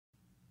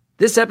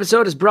This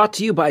episode is brought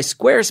to you by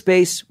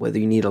Squarespace. Whether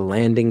you need a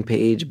landing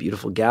page,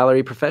 beautiful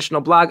gallery, professional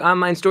blog,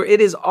 online store,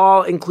 it is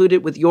all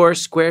included with your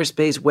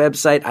Squarespace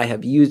website. I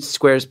have used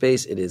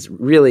Squarespace. It is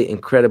really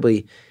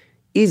incredibly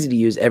easy to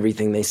use,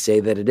 everything they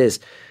say that it is.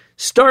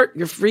 Start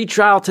your free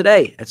trial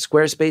today at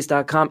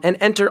squarespace.com and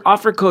enter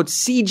offer code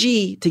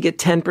CG to get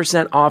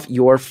 10% off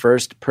your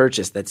first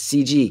purchase. That's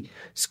CG.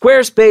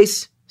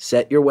 Squarespace,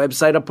 set your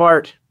website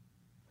apart.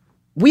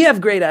 We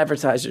have great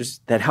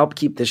advertisers that help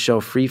keep this show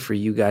free for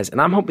you guys, and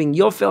I'm hoping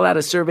you'll fill out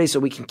a survey so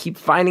we can keep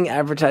finding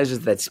advertisers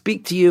that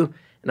speak to you,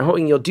 and I'm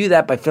hoping you'll do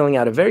that by filling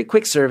out a very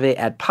quick survey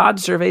at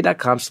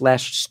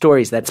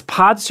podsurvey.com/stories. That's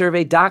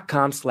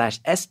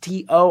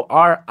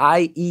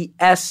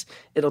podsurvey.com/STORIES.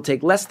 It'll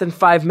take less than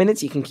 5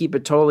 minutes. You can keep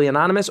it totally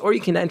anonymous, or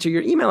you can enter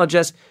your email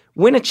address,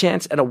 win a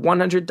chance at a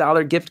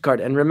 $100 gift card.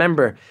 And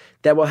remember,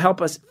 that will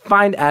help us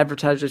find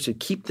advertisers who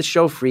keep the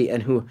show free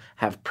and who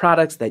have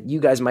products that you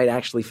guys might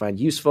actually find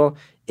useful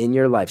in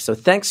your life. So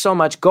thanks so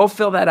much. Go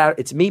fill that out.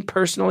 It's me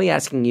personally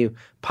asking you,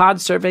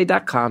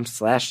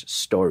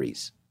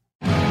 podsurvey.com/stories.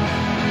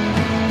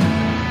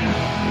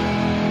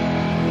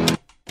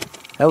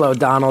 Hello,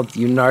 Donald,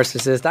 you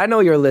narcissist. I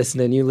know you're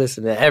listening. You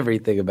listen to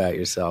everything about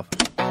yourself.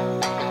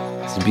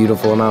 It's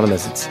beautiful,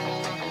 Anonymous. It's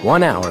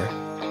 1 hour,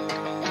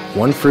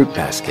 one fruit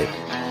basket.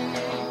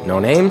 No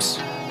names,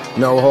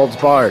 no holds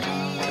barred.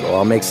 It'll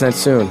all make sense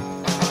soon.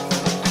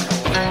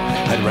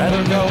 I'd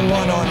rather go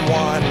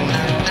one-on-one.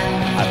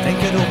 I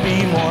think it'll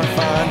be more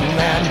fun,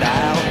 and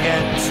I'll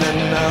get to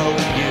know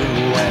you,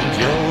 and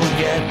you'll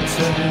get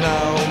to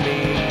know me.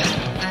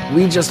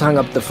 We just hung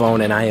up the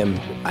phone, and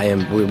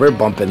we're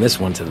bumping this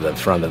one to the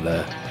front of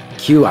the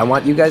queue. I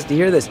want you guys to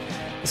hear this.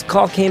 This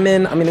call came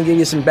in. I'm going to give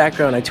you some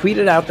background. I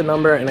tweeted out the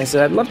number, and I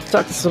said, I'd love to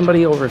talk to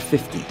somebody over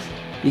 50.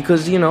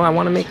 Because, I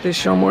want to make this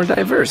show more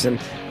diverse, and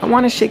I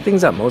want to shake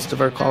things up. Most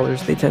of our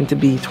callers, they tend to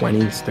be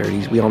 20s,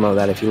 30s. We all know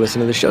that if you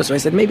listen to the show. So I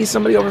said, maybe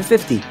somebody over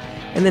 50.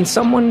 And then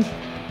someone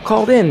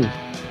called in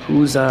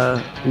whose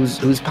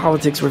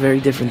politics were very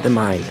different than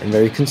mine and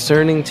very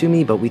concerning to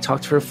me, but we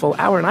talked for a full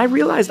hour, and I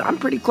realized I'm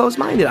pretty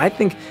close-minded. I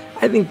think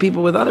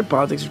people with other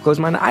politics are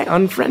close-minded. I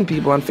unfriend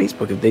people on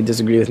Facebook if they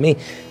disagree with me,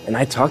 and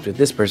I talked with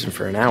this person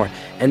for an hour.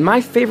 And my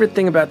favorite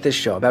thing about this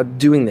show, about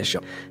doing this show,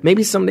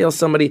 maybe some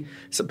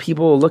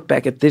people will look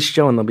back at this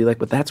show and they'll be like,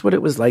 well, that's what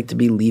it was like to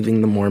be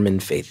leaving the Mormon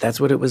faith. That's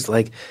what it was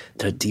like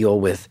to deal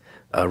with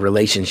a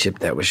relationship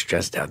that was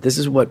stressed out. This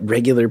is what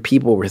regular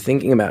people were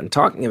thinking about and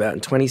talking about in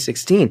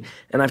 2016.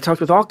 And I've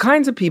talked with all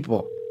kinds of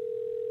people,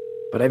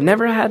 but I've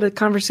never had a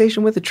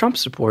conversation with a Trump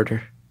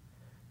supporter.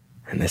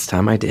 And this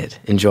time I did.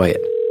 Enjoy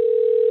it.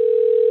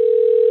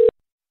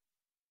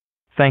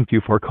 Thank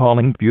you for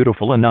calling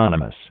Beautiful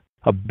Anonymous.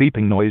 A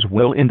beeping noise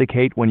will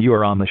indicate when you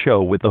are on the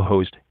show with the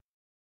host.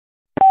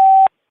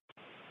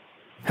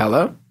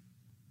 Hello?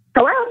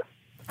 Hello?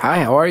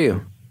 Hi, how are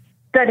you?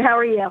 Good, how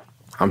are you?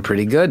 I'm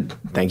pretty good.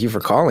 Thank you for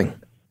calling.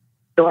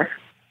 Sure.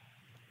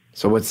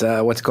 So what's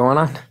going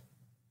on?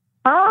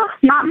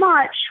 Not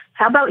much.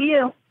 How about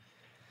you?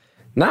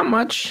 Not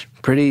much.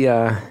 Pretty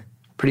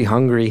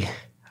hungry.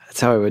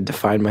 That's how I would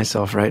define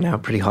myself right now.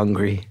 Pretty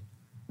hungry.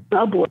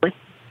 Oh, boy.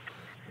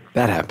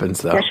 That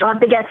happens, though. Guess you'll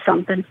have to get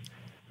something.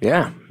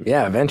 Yeah,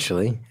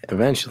 eventually.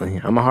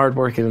 I'm a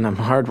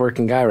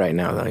hardworking guy right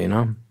now,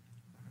 though,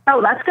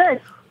 Oh, that's good.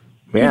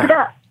 Yeah. Keep it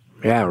up.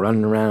 Yeah,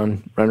 running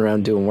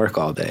around doing work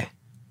all day.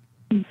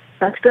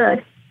 That's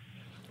good.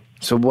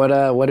 So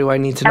what do I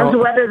need to know? How's the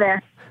weather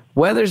there?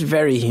 Weather's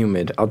very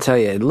humid. I'll tell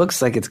you, it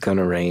looks like it's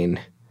gonna rain.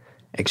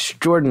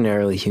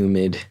 Extraordinarily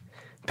humid.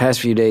 Past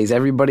few days,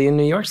 everybody in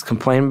New York's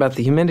complaining about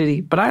the humidity,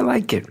 but I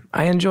like it.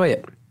 I enjoy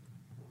it.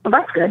 Well,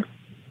 that's good.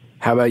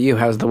 How about you?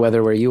 How's the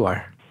weather where you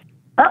are?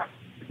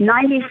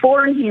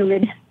 94 and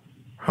humid.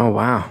 Oh,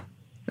 wow.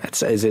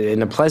 Is it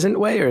in a pleasant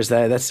way, or is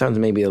that sounds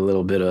maybe a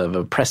little bit of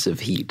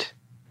oppressive heat?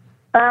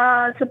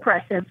 It's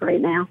oppressive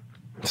right now.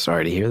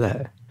 Sorry to hear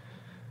that.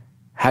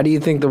 How do you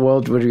think the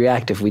world would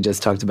react if we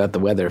just talked about the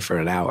weather for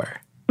an hour?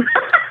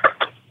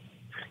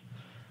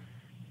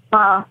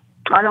 I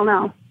don't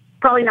know.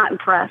 Probably not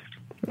impressed.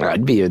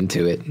 I'd be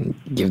into it.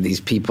 Give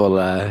these people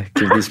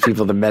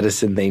the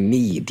medicine they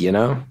need,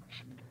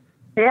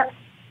 Yep.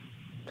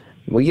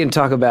 We can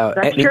talk about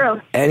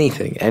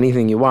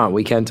anything you want.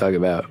 We can talk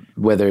about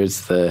whether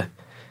it's the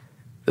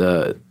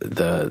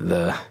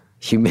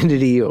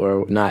humidity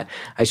or not.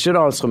 I should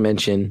also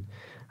mention,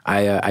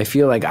 I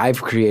feel like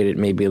I've created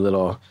maybe a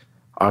little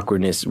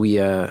awkwardness.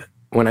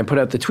 When I put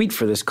out the tweet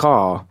for this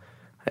call,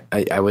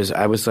 I was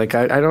like,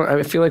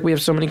 I feel like we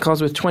have so many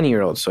calls with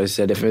 20-year-olds. So I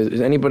said, if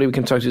there's anybody we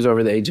can talk to who's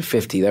over the age of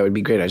 50, that would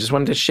be great. I just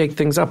wanted to shake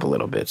things up a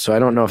little bit. So I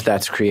don't know if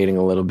that's creating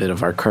a little bit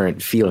of our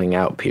current feeling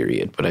out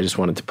period, but I just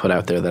wanted to put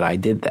out there that I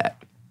did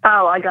that.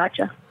 Oh, I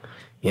gotcha.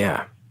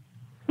 Yeah.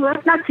 Well,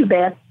 that's not too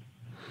bad.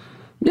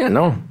 Yeah,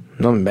 no,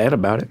 nothing bad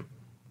about it.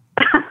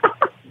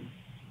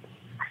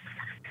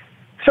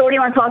 So what do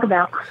you want to talk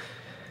about?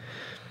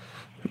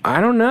 I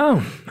don't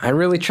know. I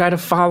really try to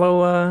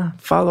follow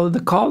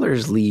the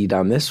caller's lead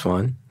on this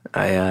one.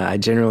 I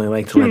generally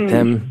like to let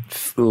them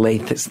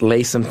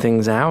lay some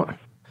things out.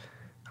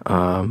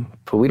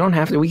 But we don't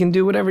have to. We can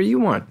do whatever you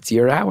want. It's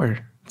your hour.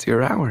 It's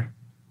your hour.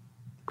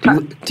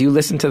 Do you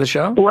listen to the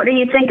show? What do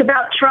you think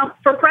about Trump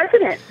for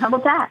president? How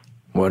about that?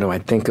 What do I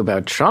think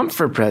about Trump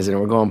for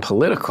president? We're going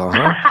political,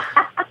 huh?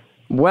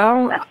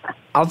 Well,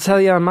 I'll tell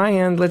you on my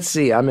end. Let's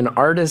see. I'm an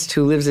artist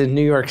who lives in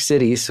New York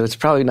City, so it's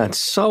probably not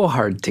so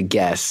hard to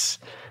guess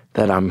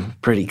that I'm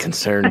pretty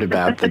concerned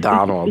about the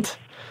Donald.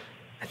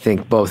 I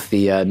think both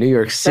the New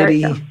York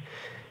City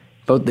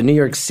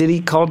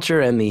culture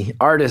and the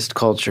artist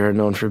culture are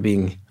known for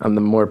being on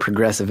the more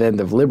progressive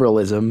end of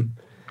liberalism.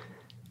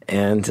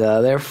 And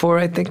therefore,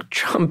 I think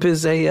Trump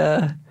is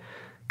a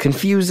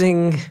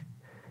confusing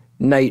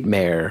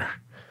nightmare.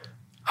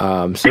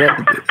 So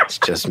it's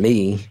just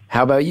me.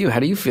 How about you? How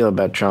do you feel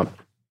about Trump?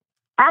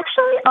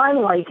 Actually, I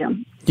like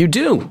him. You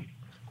do?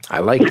 I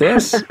like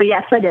this.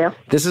 Yes, I do.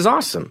 This is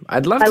awesome.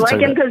 I'd love to I like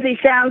him about because he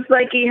sounds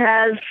like he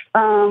has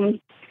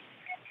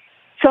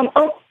some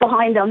oomph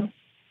behind him.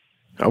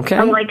 Okay.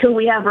 Unlike who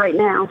we have right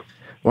now.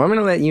 Well, I'm going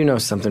to let you know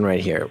something right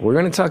here. We're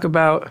going to talk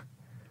about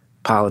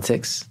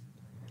politics,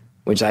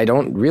 which I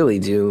don't really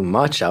do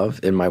much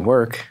of in my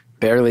work,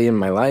 barely in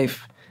my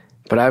life.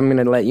 But I'm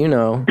going to let you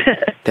know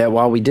that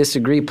while we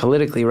disagree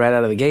politically right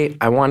out of the gate,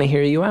 I want to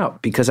hear you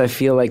out because I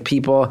feel like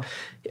people,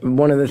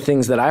 one of the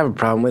things that I have a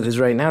problem with is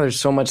right now there's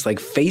so much like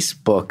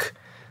Facebook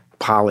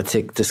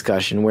politic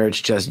discussion where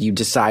it's just you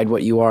decide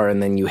what you are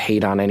and then you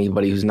hate on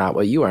anybody who's not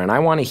what you are. And I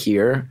want to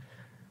hear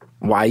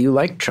why you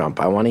like Trump.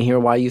 I want to hear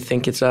why you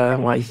think he's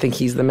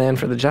the man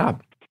for the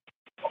job.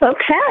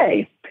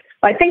 Okay.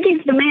 I think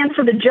he's the man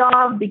for the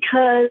job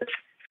because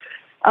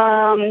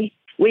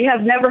we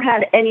have never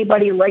had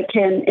anybody like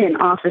him in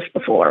office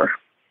before.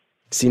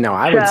 See, now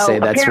I would say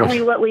that's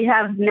apparently what we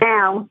have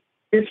now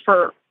is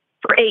for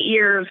 8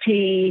 years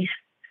he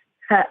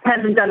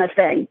hasn't done a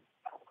thing.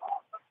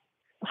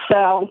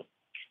 So,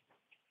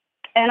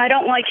 and I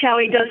don't like how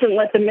he doesn't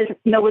let the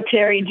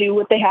military do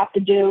what they have to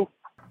do.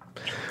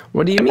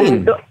 What do you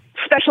mean?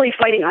 Especially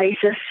fighting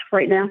ISIS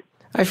right now.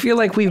 I feel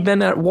like we've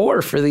been at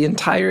war for the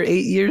entire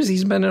 8 years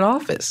he's been in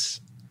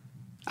office.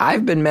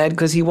 I've been mad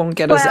because he won't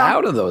get us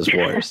out of those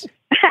wars.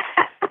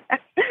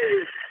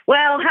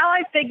 Well, how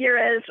I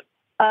figure is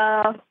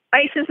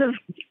ISIS is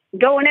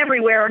going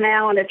everywhere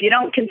now, and if you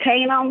don't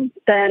contain them,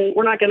 then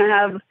we're not going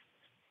to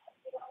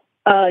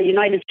have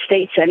United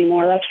States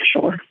anymore. That's for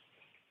sure.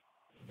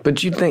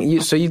 But you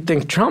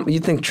think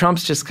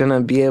Trump's just going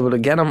to be able to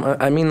get them?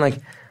 I mean, like,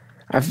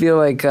 I feel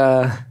like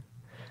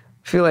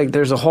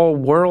there's a whole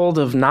world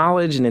of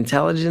knowledge and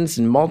intelligence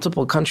and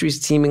multiple countries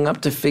teaming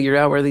up to figure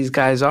out where these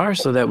guys are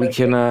so that we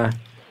can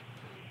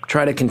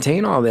try to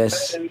contain all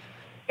this.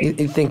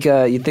 You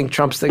think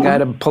Trump's the guy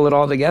to pull it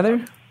all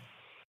together?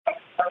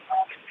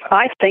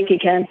 I think he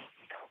can.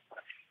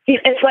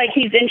 It's like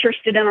he's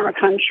interested in our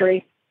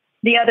country.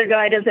 The other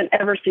guy doesn't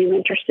ever seem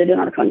interested in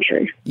our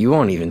country. You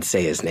won't even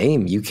say his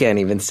name. You can't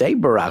even say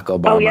Barack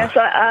Obama. Oh yes,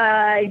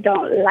 I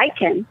don't like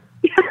him.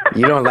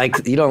 You don't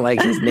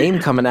like his name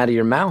coming out of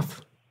your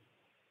mouth?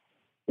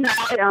 No,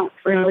 I don't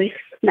really.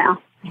 No.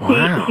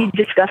 Wow. He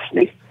disgusts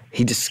me.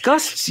 He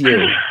disgusts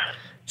you.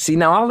 See,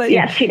 now I'll let you.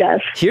 Yes, he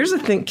does. Here's the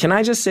thing. Can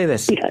I just say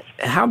this? He does.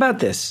 How about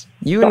this?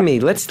 You and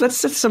me. Let's set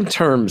some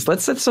terms.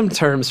 Let's set some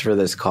terms for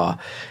this call,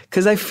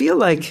 because I feel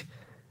like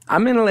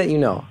I'm going to let you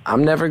know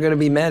I'm never going to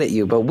be mad at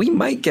you, but we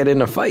might get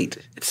in a fight.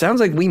 It sounds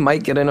like we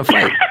might get in a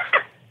fight.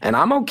 And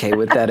I'm okay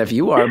with that if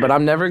you are, but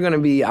I'm not going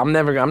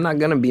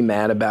to be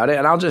mad about it.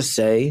 And I'll just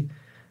say,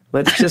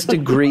 let's just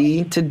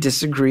agree to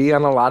disagree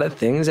on a lot of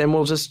things, and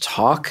we'll just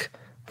talk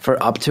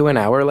for up to an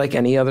hour like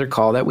any other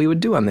call that we would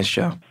do on this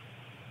show.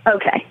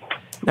 Okay.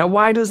 Now,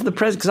 why does the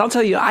president, because I'll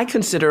tell you, I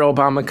consider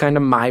Obama kind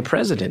of my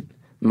president,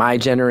 my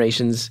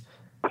generation's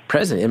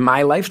president. In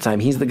my lifetime,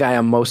 he's the guy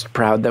I'm most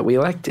proud that we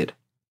elected.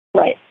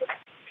 Right.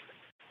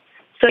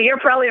 So you're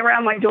probably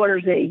around my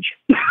daughter's age.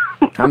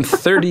 I'm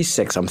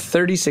 36. I'm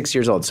 36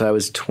 years old. So I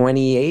was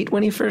 28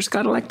 when he first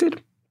got elected?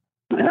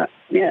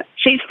 Yeah.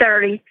 She's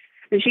 30,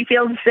 and she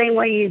feels the same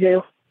way you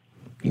do.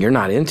 You're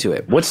not into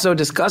it. What's so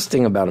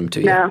disgusting about him to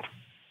you? No.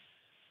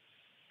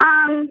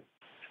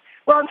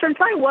 Well, since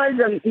I was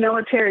a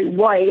military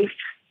wife,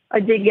 I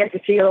did get to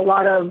see a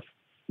lot of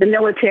the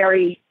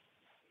military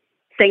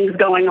things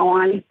going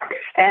on,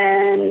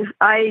 and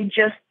I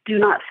just do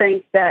not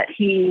think that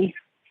he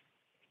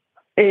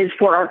is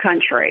for our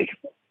country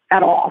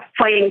at all,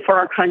 fighting for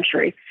our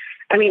country.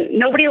 I mean,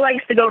 nobody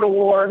likes to go to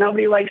war,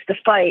 nobody likes to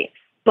fight,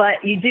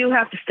 but you do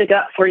have to stick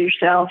up for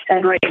yourself,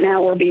 and right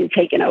now we're being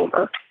taken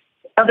over.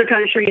 Other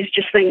countries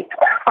just think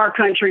our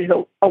country's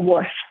a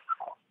wuss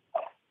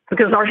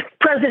because our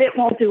president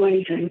won't do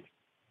anything.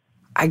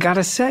 I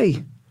gotta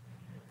say,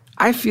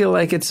 I feel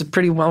like it's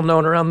pretty well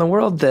known around the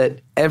world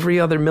that every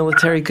other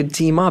military could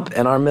team up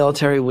and our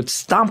military would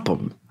stomp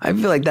them. I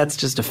feel like that's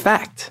just a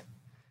fact.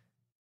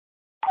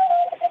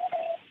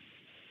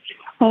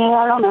 Well,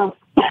 I don't know.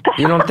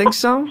 You don't think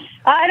so?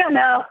 I don't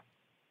know.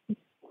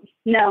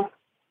 No.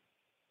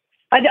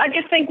 I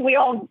just think we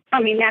all,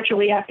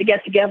 naturally have to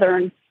get together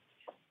and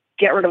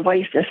get rid of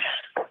ISIS.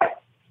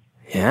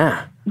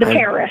 Yeah. The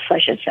terrorists, I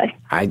should say.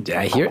 I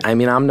hear. I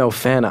mean, I'm no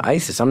fan of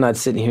ISIS. I'm not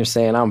sitting here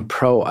saying I'm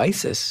pro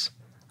ISIS.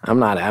 I'm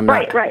not.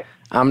 Right.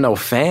 I'm no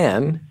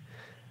fan.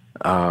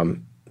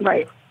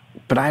 Right.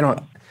 But I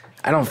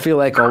don't feel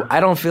like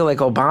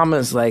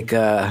Obama's like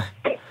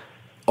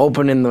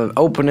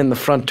opening the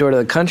front door to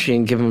the country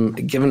and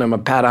giving him a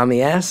pat on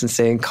the ass and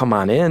saying, "Come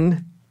on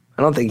in."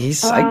 I don't think he's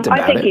psyched about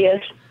it. I think he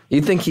is.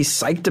 You think he's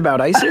psyched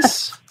about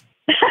ISIS?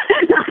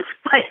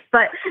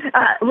 but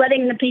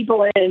letting the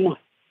people in,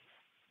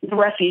 the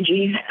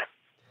refugees.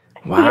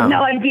 Wow. We have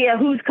no idea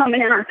who's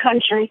coming in our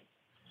country.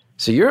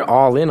 So you're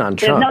all in on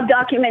Trump. There's no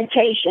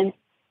documentation.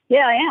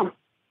 Yeah, I am.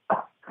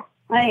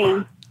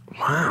 Wow.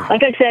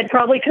 Like I said,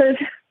 probably because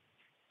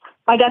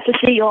I got to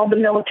see all the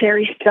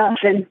military stuff,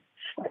 and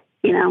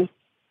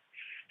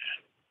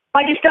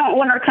I just don't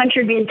want our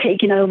country being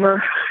taken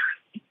over,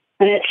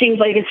 and it seems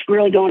like it's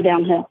really going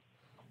downhill.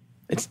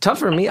 It's tough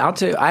for me. I'll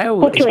tell you.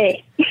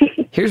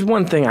 Here's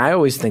one thing I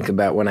always think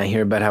about when I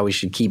hear about how we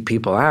should keep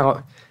people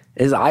out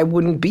is I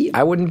wouldn't be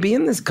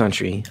in this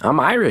country. I'm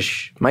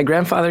Irish. My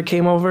grandfather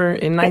came over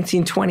in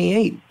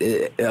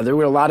 1928. There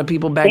were a lot of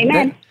people back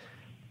then.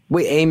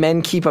 Wait,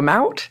 amen, keep them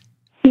out?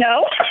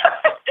 No.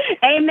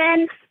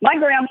 Amen. My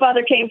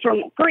grandfather came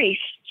from Greece,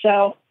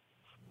 so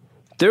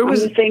there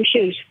was I'm in the same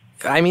shoes.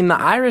 I mean, the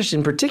Irish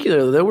in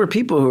particular, there were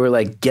people who were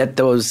like, get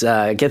those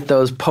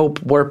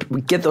pope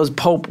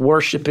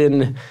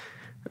worshiping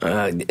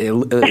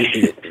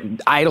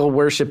idol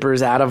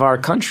worshippers out of our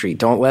country.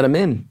 Don't let them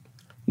in.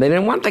 They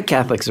didn't want the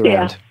Catholics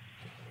around.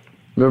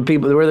 Yeah.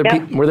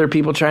 Were there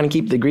people trying to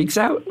keep the Greeks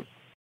out?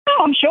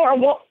 Oh, I'm sure.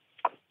 Well,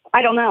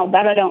 I don't know.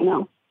 That I don't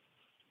know.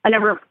 I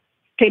never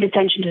paid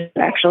attention to it,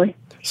 actually.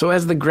 So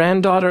as the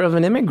granddaughter of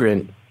an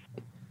immigrant,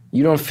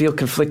 you don't feel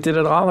conflicted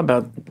at all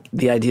about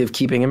the idea of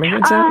keeping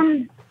immigrants out?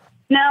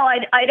 No,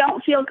 I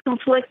don't feel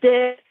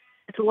conflicted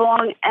as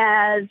long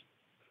as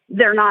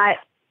they're not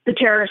the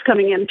terrorists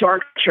coming into our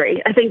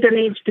country. I think there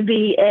needs to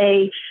be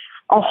a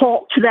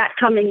halt to that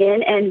coming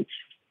in and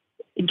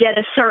get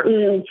a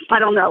certain, I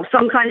don't know,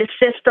 some kind of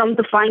system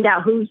to find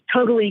out who's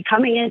totally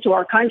coming into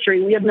our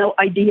country. We have no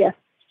idea.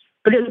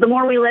 Because the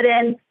more we let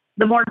in,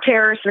 the more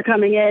terrorists are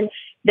coming in.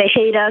 They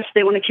hate us.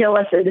 They want to kill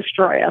us and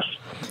destroy us.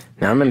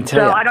 Now, I'm going to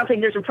tell you. So I don't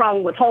think there's a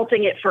problem with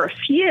halting it for a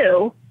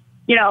few,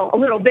 a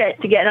little bit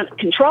to get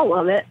control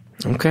of it.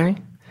 Okay.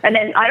 And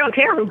then I don't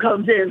care who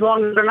comes in as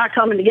long as they're not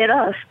coming to get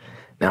us.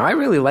 Now, I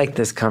really like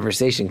this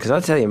conversation because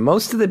I'll tell you,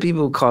 most of the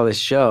people who call this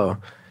show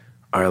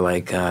are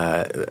like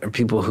are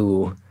people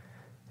who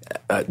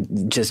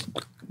just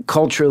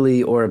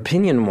culturally or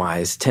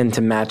opinion-wise tend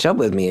to match up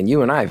with me. And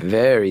you and I,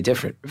 very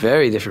different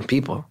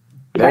people.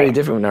 Very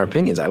different in our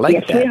opinions. I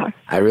like that. We are.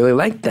 I really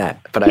like that.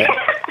 But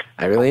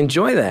I really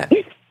enjoy that.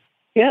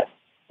 Yep.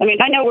 I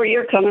mean, I know where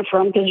you're coming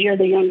from because you're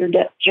the younger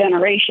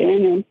generation.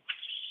 And,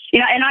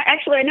 and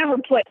I never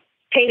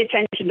paid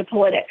attention to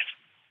politics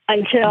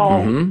until,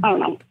 I don't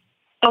know,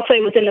 I'll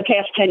say within the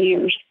past 10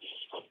 years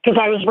because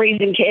I was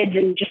raising kids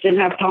and just didn't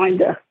have time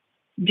to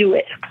do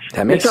it.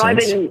 That makes sense. I've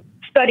been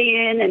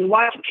studying and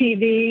watching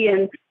TV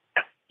and,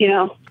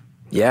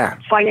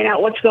 finding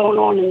out what's going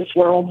on in this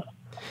world.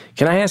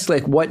 Can I ask,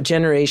 what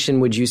generation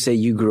would you say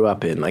you grew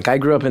up in? I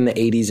grew up in the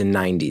 80s and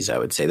 90s, I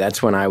would say.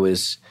 That's when I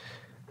was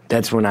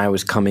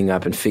coming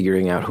up and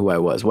figuring out who I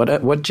was.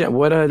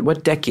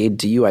 What decade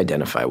do you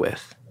identify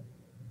with?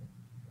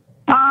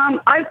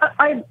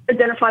 I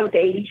identify with the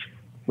 80s.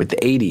 With the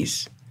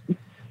 80s.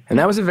 And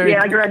that was a very...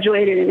 Yeah, I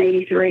graduated in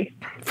 83.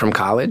 From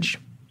college?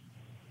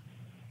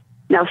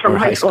 No, from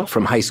high school.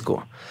 From high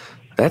school.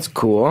 That's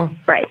cool.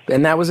 Right.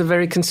 And that was a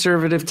very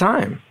conservative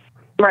time.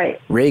 Right.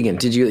 Reagan.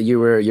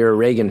 You're a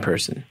Reagan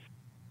person.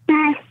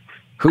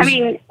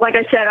 Like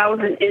I said, I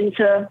wasn't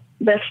into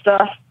this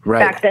stuff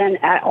back then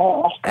at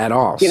all. At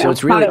all. So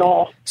it's really... Not at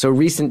all. So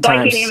recent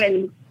times... I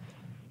can't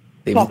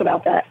even talk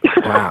about that.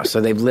 Wow. So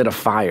they've lit a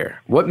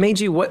fire. What made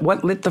you...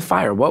 What lit the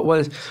fire?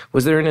 Was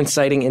there an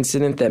inciting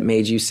incident that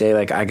made you say,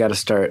 I got to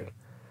start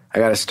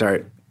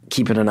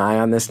keeping an eye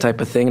on this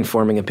type of thing and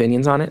forming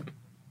opinions on it?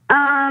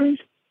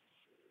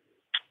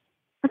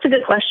 That's a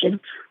good question.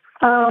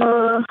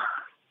 I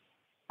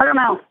don't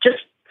know. Just,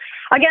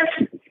 I guess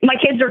my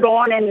kids are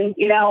gone and,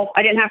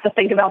 I didn't have to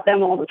think about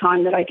them all the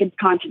time, that I could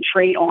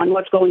concentrate on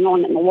what's going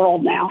on in the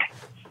world now.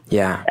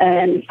 Yeah.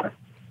 And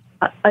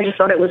I just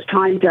thought it was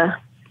time to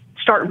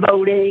start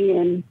voting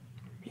and,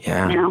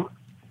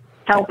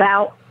 help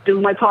out, do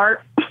my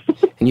part.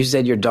 And you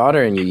said your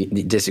daughter and you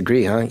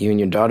disagree, huh? You and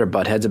your daughter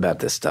butt heads about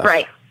this stuff.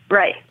 Right.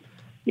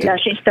 Yeah,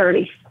 she's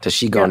 30. Does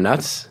she go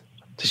nuts?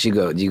 Do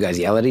you guys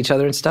yell at each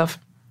other and stuff?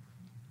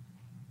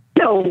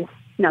 No.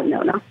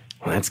 Well,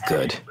 that's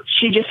good.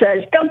 She just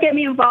says, don't get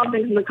me involved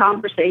in the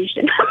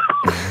conversation.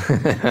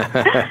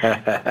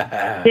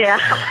 Yeah.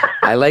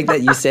 I like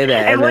that you say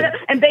that.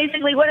 And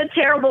basically, what a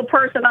terrible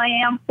person I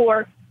am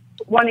for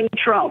wanting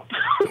Trump.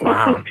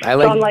 Wow. So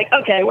I'm like,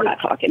 okay, we're not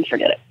talking.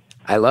 Forget it.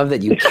 I love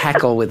that you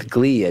cackle with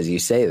glee as you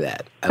say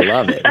that. I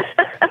love it.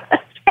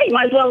 Hey,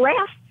 might as well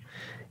laugh.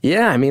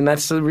 Yeah, I mean,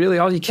 that's really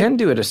all you can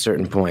do at a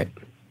certain point.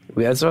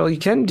 That's all you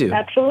can do.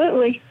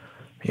 Absolutely.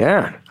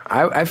 Yeah,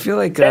 I feel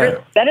like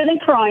Better than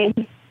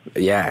crying.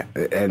 yeah,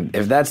 and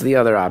if that's the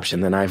other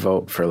option, then I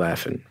vote for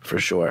laughing for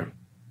sure.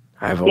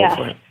 I vote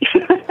for it.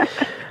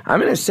 I'm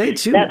going to say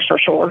too. That's for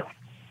sure.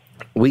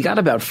 We got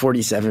about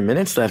 47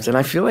 minutes left, and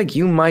I feel like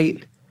you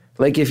might,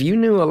 like, if you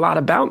knew a lot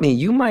about me,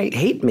 you might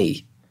hate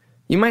me.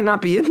 You might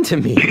not be into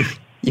me.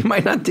 You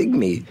might not dig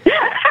me.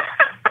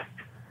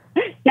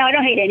 No, I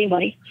don't hate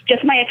anybody.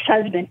 Just my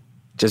ex-husband.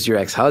 Just your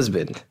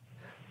ex-husband.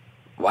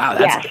 Wow,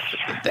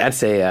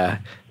 that's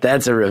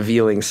a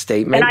revealing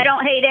statement. And I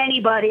don't hate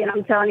anybody, and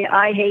I'm telling you,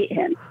 I hate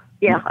him.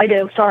 Yeah, I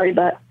do. Sorry,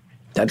 but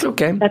that's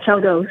okay. That's how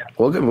it goes.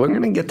 Well, good. We're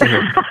gonna get to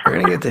him. We're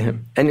gonna get to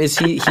him. And is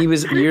he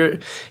was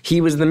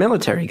the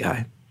military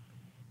guy?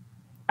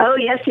 Oh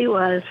yes, he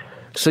was.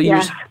 So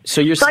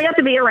I got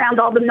to be around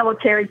all the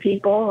military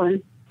people,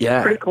 and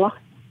pretty cool.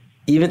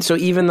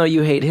 Even though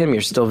you hate him,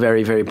 you're still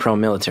very, very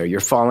pro-military. Your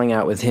falling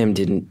out with him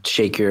didn't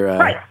shake your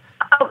right.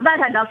 Oh, that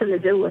had nothing to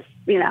do with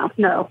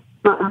no.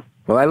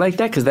 Well, I like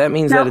that because that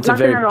means that it's a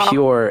very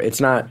pure. It's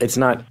not.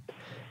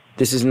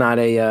 This is not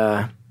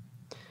a.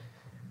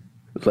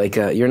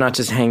 You're not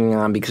just hanging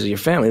on because of your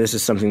family. This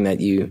is something that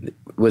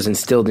was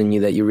instilled in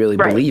you that you really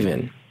believe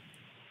in.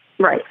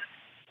 Right.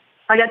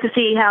 I got to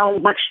see how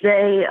much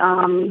they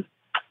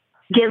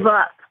give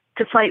up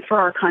to fight for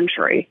our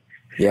country.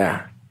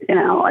 Yeah.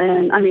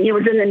 And I mean, he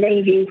was in the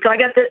Navy, so I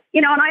got to,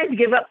 and I had to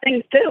give up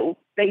things too,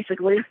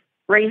 basically,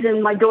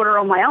 raising my daughter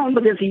on my own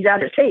because he's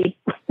out of sea.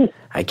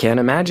 I can't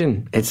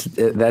imagine.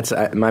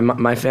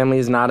 My family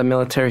is not a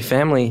military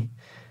family,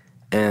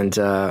 and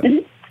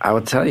I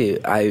will tell you,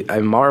 I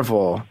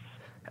marvel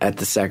at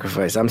the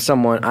sacrifice. I'm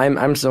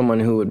someone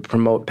who would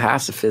promote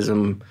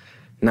pacifism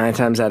 9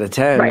 times out of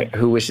 10,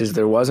 who wishes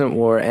there wasn't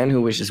war and who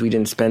wishes we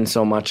didn't spend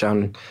so much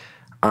on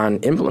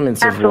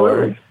implements of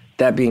war.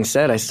 That being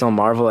said, I still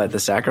marvel at the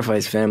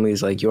sacrifice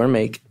families like yours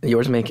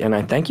make, and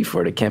I thank you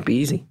for it. It can't be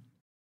easy.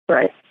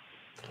 Right.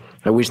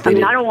 I wish they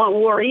I don't want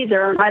war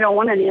either. I don't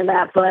want any of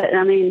that, but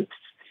I mean,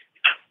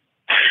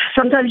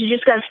 sometimes you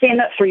just got to stand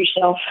up for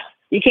yourself.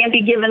 You can't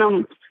be giving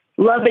them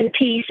love and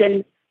peace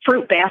and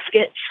fruit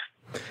baskets.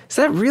 Is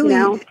that really?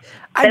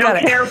 They don't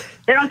care.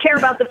 They don't care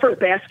about the fruit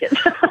basket.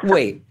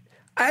 Wait,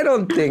 I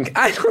don't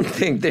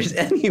think there's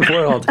any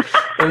world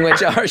in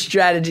which our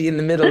strategy in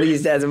the Middle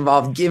East has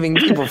involved giving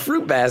people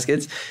fruit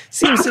baskets.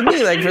 Seems to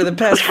me like for the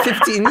past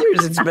 15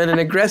 years, it's been an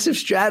aggressive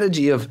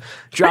strategy of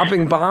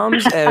dropping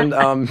bombs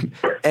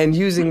and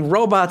using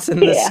robots in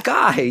the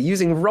sky,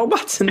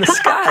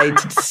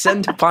 to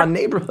descend upon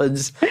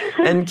neighborhoods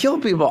and kill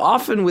people,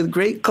 often with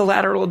great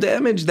collateral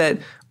damage that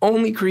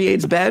only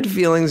creates bad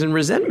feelings and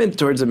resentment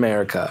towards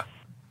America.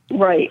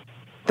 Right.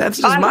 That's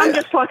just I'm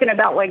just talking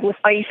about like with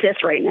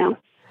ISIS right now.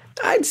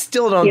 I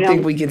still don't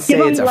think we can say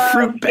it's a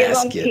fruit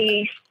basket. Give them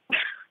peace.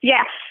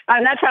 Yes,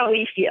 that's how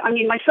we feel. I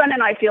mean, my son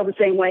and I feel the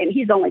same way, and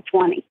he's only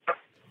 20.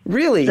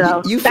 Really?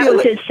 So you that feel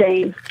was his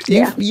same.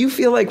 You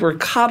feel like we're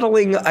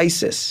coddling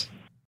ISIS?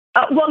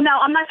 Well, no,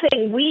 I'm not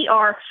saying we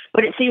are,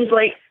 but it seems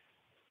like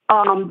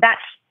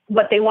that's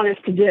what they want us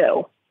to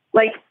do.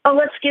 Like,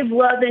 let's give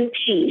love and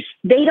peace.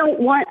 They don't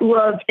want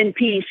love and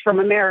peace from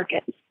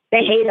Americans.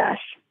 They hate us.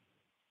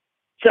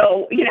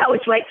 So,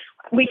 it's like,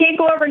 we can't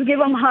go over and give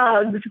them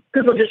hugs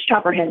because they'll just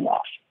chop our heads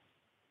off.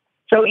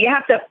 So you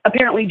have to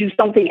apparently do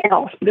something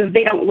else because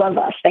they don't love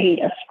us. They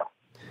hate us.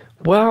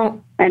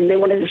 Well, and they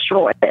want to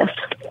destroy us.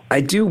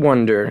 I do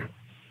wonder.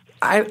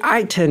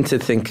 I tend to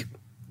think,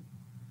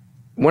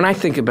 when I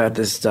think about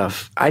this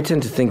stuff, I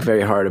tend to think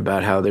very hard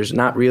about how there's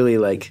not really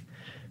like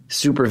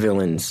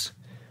supervillains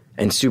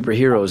and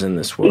superheroes in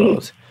this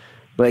world. Mm-hmm.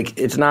 Like,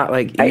 it's not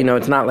like,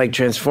 it's not like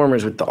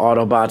Transformers with the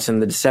Autobots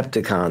and the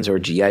Decepticons or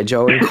G.I.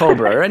 Joe and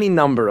Cobra or any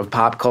number of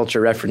pop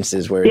culture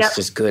references where it's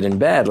just good and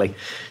bad. Like, it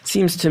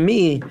seems to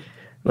me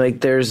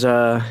like there's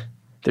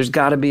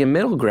got to be a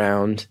middle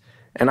ground,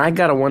 and I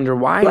got to wonder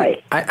why.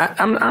 Right.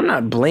 I'm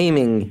not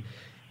blaming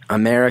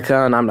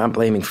America, and I'm not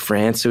blaming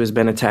France, who has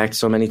been attacked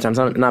so many times.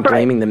 I'm not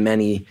blaming the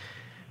many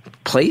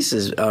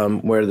places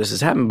where this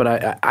has happened,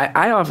 but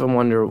I often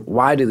wonder,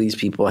 why do these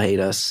people hate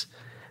us?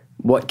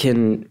 What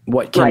can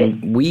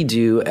we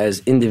do as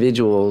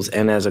individuals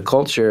and as a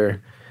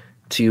culture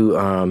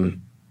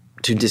to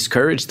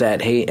discourage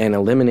that hate and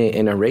eliminate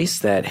and erase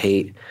that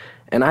hate?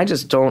 And I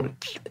just don't.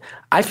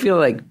 I feel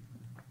like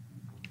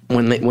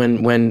when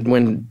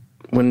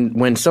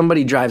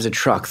somebody drives a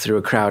truck through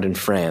a crowd in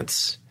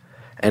France,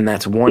 and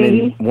that's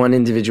one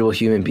individual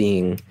human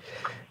being,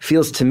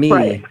 feels to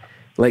me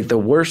like the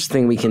worst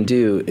thing we can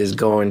do is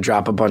go and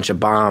drop a bunch of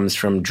bombs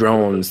from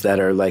drones that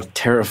are like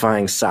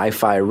terrifying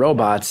sci-fi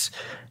robots,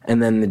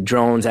 and then the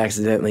drones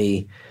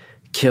accidentally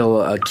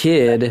kill a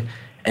kid,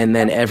 and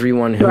then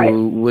everyone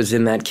who was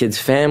in that kid's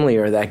family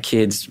or that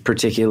kid's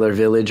particular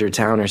village or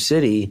town or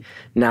city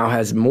now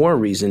has more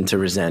reason to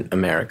resent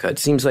America. It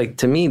seems like,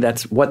 to me,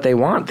 that's what they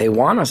want. They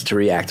want us to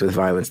react with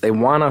violence. They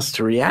want us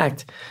to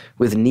react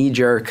with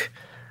knee-jerk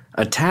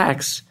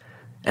attacks.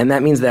 And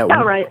that means that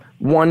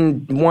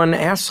one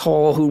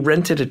asshole who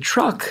rented a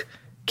truck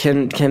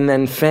can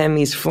then fan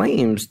these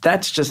flames.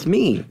 That's just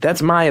me.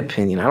 That's my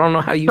opinion. I don't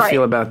know how you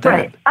feel about that.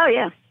 Right. Oh,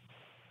 yeah.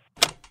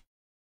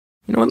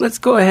 You know what? Let's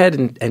go ahead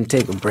and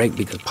take a break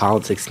because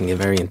politics can get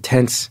very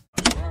intense.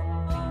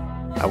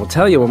 I will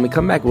tell you, when we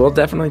come back, we'll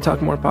definitely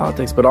talk more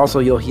politics, but also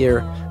you'll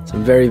hear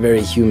some very,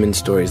 very human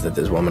stories that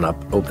this woman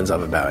opens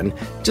up about. And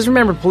just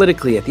remember,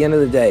 politically, at the end of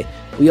the day,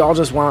 we all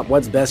just want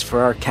what's best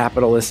for our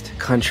capitalist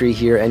country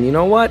here. And you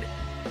know what?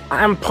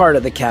 I'm part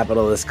of the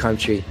capitalist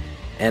country.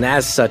 And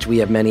as such, we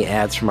have many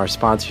ads from our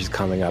sponsors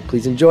coming up.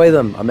 Please enjoy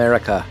them,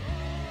 America.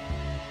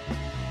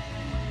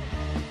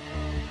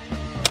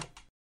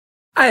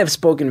 I have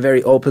spoken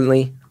very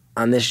openly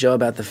on this show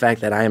about the fact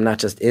that I am not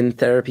just in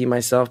therapy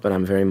myself, but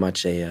I'm very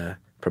much a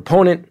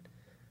proponent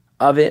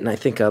of it. And I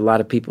think a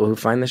lot of people who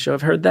find the show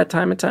have heard that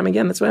time and time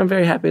again. That's why I'm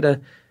very happy to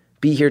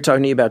be here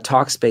talking to you about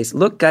Talkspace.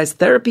 Look, guys,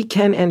 therapy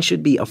can and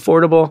should be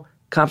affordable,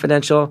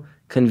 confidential,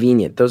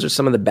 convenient. Those are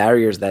some of the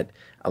barriers that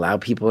allow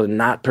people to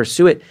not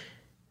pursue it.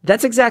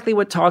 That's exactly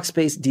what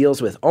Talkspace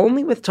deals with.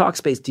 Only with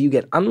Talkspace do you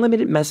get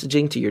unlimited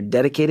messaging to your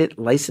dedicated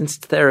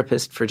licensed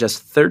therapist for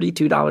just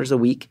 $32 a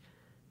week.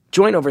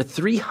 Join over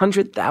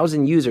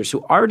 300,000 users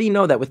who already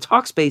know that with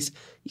Talkspace,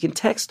 you can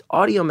text,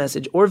 audio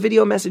message, or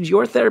video message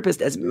your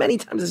therapist as many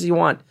times as you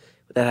want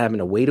without having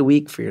to wait a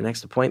week for your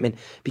next appointment.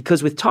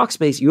 Because with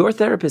Talkspace, your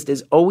therapist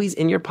is always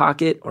in your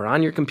pocket or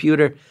on your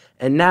computer.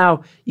 And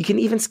now you can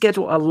even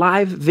schedule a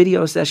live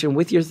video session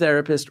with your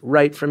therapist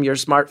right from your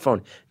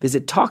smartphone.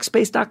 Visit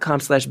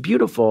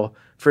Talkspace.com/beautiful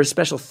for a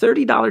special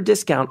 $30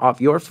 discount off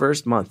your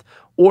first month.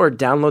 Or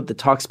download the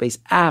Talkspace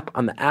app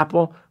on the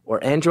Apple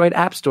or Android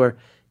App Store.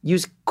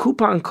 Use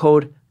coupon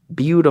code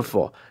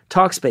BEAUTIFUL.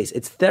 Talkspace,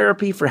 it's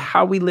therapy for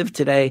how we live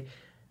today.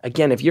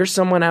 Again, if you're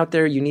someone out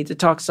there, you need to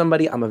talk to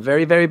somebody. I'm a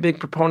very, very big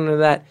proponent of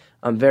that.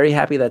 I'm very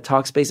happy that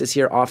Talkspace is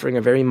here offering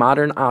a very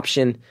modern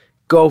option.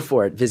 Go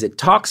for it. Visit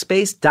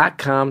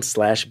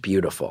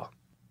Talkspace.com/beautiful.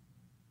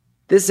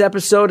 This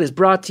episode is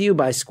brought to you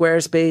by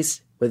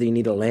Squarespace. Whether you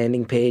need a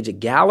landing page, a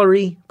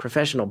gallery,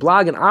 professional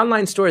blog, an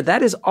online store,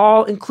 that is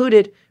all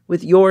included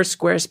with your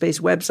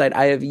Squarespace website.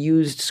 I have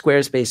used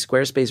Squarespace.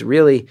 Squarespace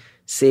really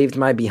saved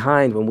my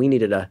behind when we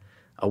needed a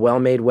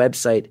well-made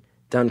website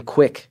done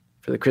quick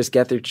for the Chris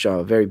Gethard Show.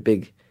 A very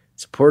big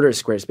supporter of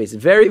Squarespace. It's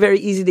very, very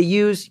easy to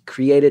use.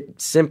 Create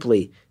it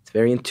simply. It's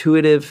very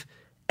intuitive.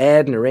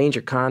 Add and arrange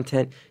your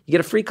content. You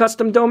get a free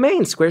custom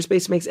domain.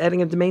 Squarespace makes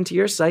adding a domain to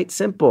your site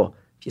simple.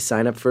 If you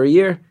sign up for a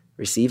year,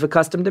 receive a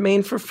custom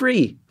domain for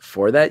free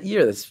for that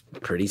year. That's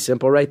pretty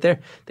simple right there.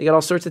 They got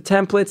all sorts of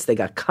templates. They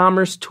got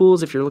commerce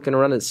tools if you're looking to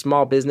run a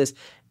small business,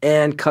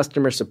 and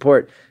customer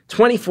support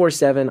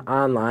 24/7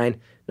 online,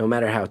 no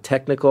matter how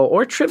technical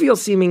or trivial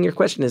seeming your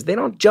question is. They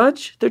don't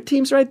judge. Their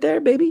team's right there,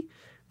 baby.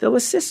 They'll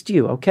assist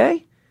you,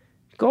 okay?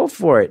 Go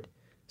for it.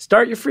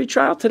 Start your free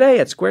trial today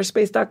at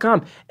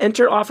squarespace.com.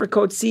 Enter offer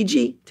code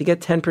CG to get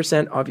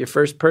 10% off your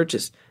first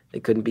purchase. They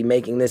couldn't be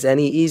making this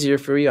any easier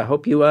for you. I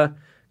hope you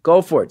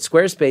go for it.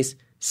 Squarespace,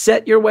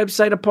 set your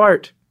website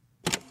apart.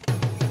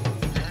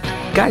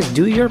 Guys,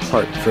 do your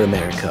part for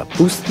America.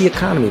 Boost the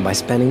economy by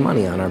spending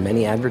money on our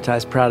many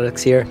advertised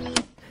products here.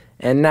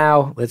 And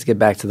now, let's get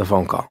back to the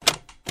phone call.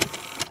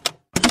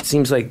 It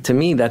seems like, to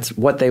me, that's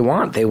what they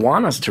want. They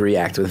want us to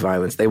react with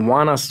violence. They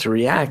want us to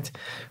react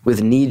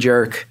with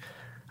knee-jerk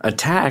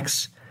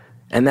attacks.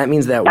 And that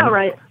means that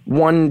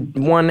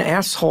one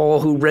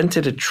asshole who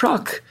rented a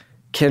truck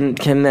can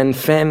then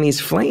fan these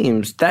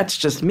flames. That's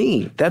just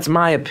me. That's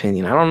my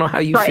opinion. I don't know how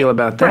you feel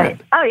about that.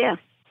 Right. Oh, yeah.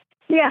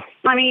 Yeah.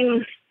 I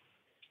mean,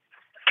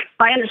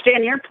 I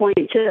understand your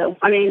point, too.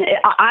 I mean,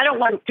 I don't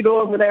want to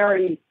go over there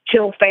and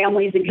kill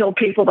families and kill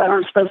people that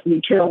aren't supposed to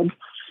be killed.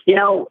 You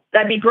know,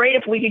 that'd be great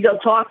if we could go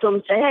talk to them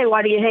and say, hey,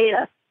 why do you hate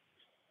us?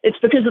 It's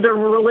because of their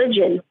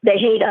religion. They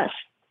hate us.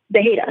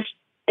 They hate us.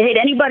 They hate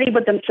anybody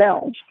but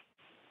themselves.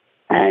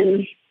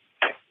 And,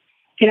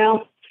 you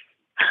know,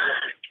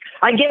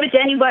 I give it to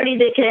anybody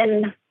that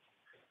can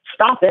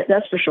stop it,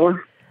 that's for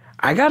sure.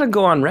 I got to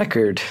go on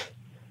record.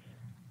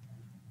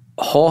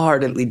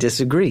 Wholeheartedly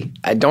disagree.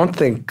 I don't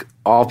think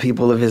all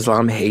people of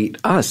Islam hate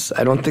us.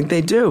 I don't think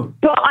they do.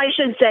 Well, I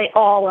should say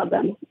all of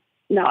them.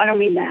 No, I don't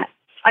mean that.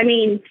 I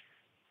mean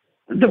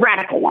the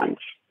radical ones,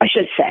 I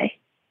should say.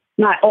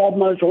 Not all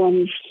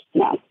Muslims,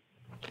 no.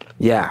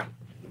 Yeah,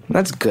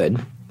 that's good.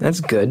 That's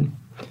good.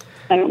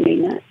 I don't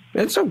mean that.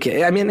 It's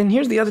okay. I mean, and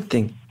here's the other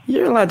thing.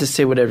 You're allowed to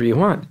say whatever you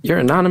want. You're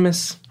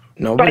anonymous.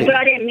 Nobody. Right, but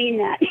I didn't mean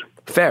that.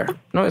 Fair.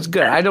 No, it's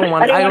good. I don't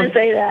want to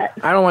say that.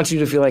 I don't want you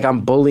to feel like I'm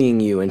bullying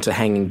you into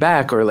hanging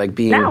back or like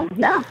being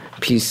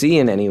PC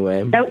in any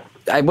way. Nope.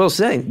 I will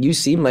say you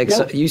seem like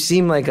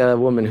a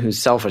woman who's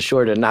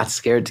self-assured and not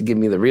scared to give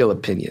me the real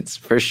opinions,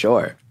 for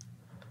sure.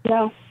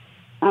 No,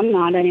 I'm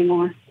not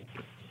anymore.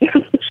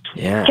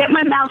 Yeah. Kept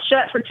my mouth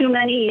shut for too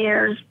many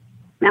years.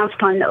 Now it's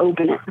time to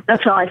open it.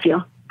 That's how I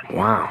feel.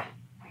 Wow.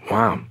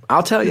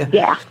 I'll tell you.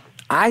 Yeah.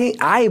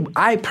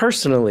 I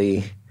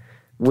personally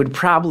would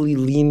probably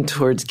lean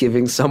towards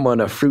giving someone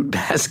a fruit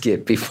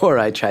basket before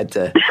I tried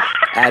to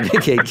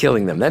advocate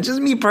killing them. That's just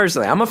me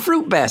personally. I'm a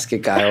fruit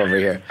basket guy over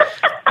here.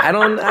 I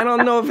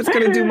don't know if it's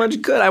going to do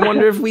much good. I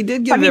wonder if we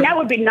did give. I mean, that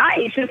would be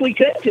nice if we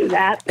could do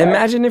that. But.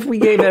 Imagine if we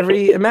gave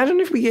every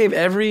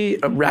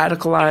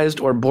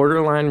radicalized or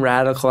borderline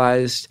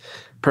radicalized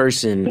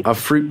person a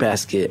fruit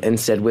basket and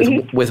said,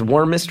 with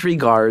warmest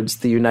regards,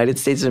 the United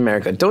States of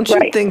America. Don't you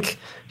think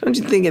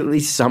at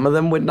least some of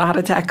them would not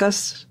attack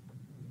us?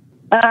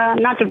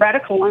 Not the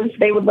radical ones.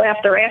 They would laugh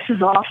their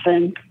asses off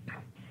and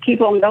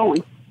keep on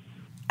going.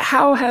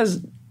 How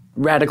has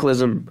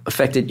radicalism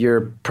affected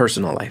your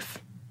personal life?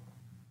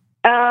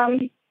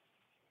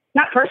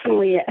 Not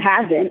personally, it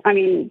hasn't. I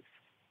mean,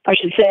 I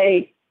should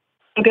say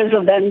because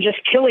of them just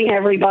killing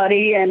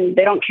everybody and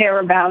they don't care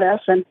about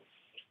us. And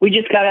we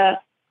just got to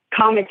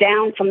calm it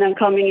down from them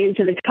coming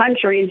into the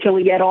country until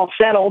we get all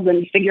settled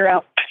and figure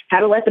out how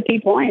to let the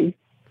people in.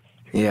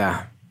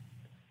 Yeah.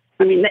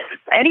 I mean,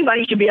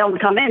 anybody should be able to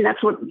come in.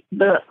 That's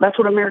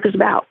what America's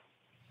about.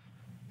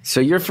 So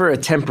you're for a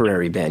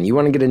temporary ban. You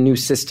want to get a new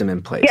system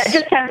in place. Yeah,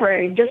 just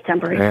temporary.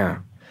 Yeah.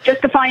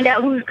 Just to find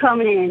out who's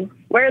coming in,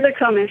 where they're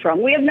coming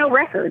from. We have no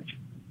records.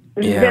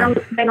 Yeah.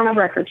 They don't have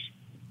records.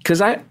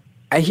 Because I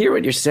hear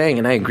what you're saying,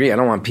 and I agree. I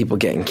don't want people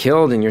getting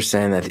killed, and you're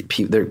saying that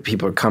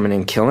people are coming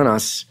in killing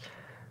us,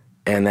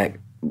 and that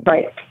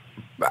right.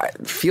 I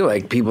feel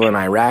like people in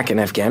Iraq and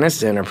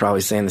Afghanistan are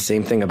probably saying the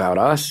same thing about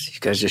us.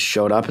 You guys just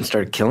showed up and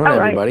started killing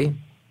everybody.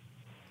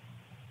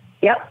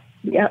 Right.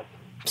 Yep.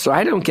 So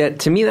I don't get.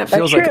 To me, that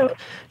feels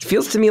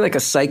to me like a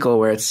cycle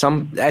where at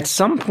some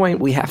point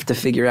we have to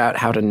figure out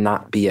how to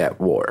not be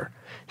at war.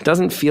 It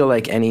doesn't feel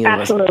like any of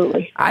us.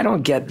 Absolutely. I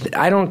don't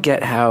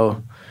get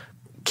how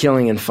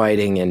killing and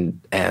fighting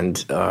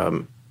and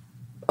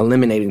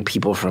eliminating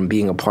people from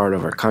being a part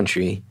of our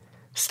country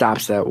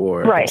stops that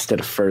war instead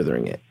of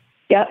furthering it.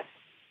 Yep.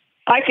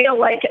 I feel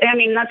like, I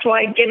mean, that's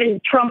why giving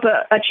Trump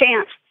a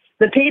chance.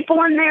 The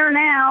people in there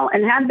now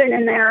and have been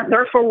in there,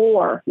 they're for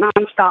war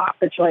nonstop.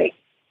 It's like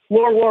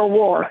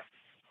war,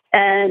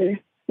 and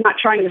not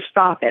trying to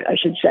stop it, I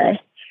should say.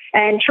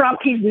 And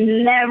Trump, he's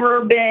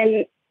never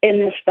been in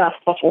this stuff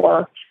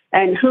before.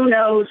 And who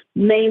knows,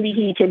 maybe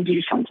he can do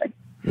something.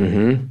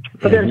 Mm-hmm.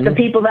 Because the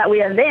people that we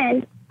have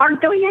in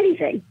aren't doing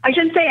anything. I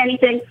shouldn't say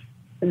anything.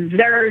 They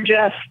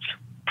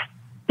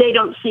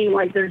don't seem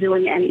like they're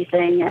doing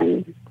anything,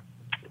 and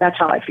that's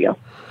how I feel.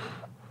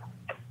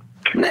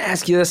 I'm going to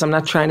ask you this. I'm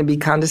not trying to be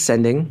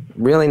condescending.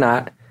 Really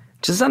not.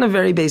 Just on a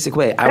very basic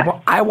way.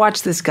 I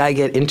watched this guy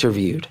get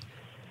interviewed.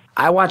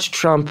 I watched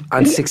Trump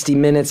on 60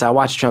 Minutes. I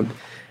watched Trump.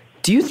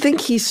 Do you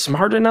think he's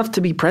smart enough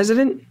to be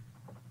president?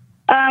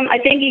 I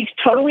think he's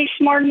totally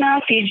smart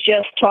enough. He's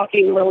just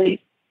talking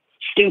really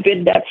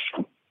stupid. That's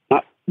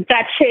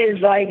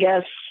his, I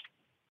guess,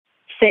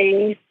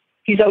 thing.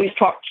 He's always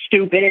talked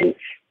stupid and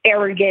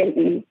arrogant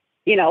and,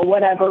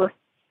 whatever,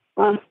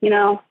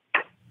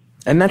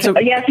 And that's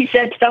yes, he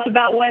said stuff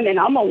about women.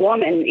 I'm a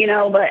woman,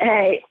 but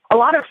hey, a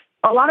lot of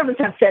us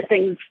have said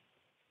things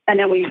and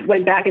then we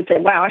went back and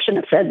said, wow, I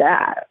shouldn't have said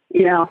that,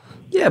 Yeah,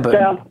 but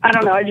so I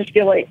don't know. I just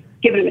feel like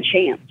giving him a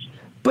chance.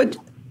 But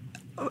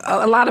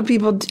a lot of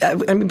people,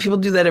 people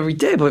do that every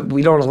day, but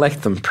we don't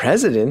elect them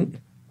president.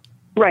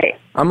 Right.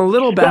 I'm a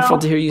little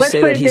baffled to hear you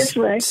say that he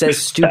says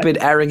stupid,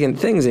 arrogant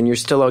things and you're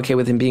still okay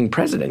with him being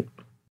president.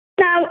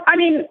 No, I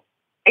mean,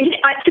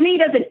 to me, he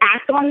doesn't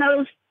act on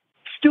those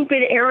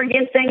stupid,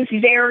 arrogant things.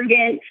 He's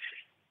arrogant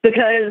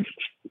because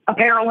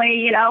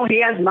apparently,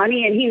 he has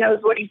money and he knows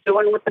what he's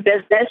doing with the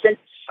business.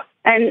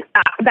 And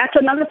that's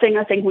another thing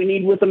I think we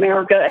need with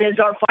America is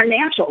our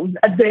financials.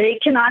 They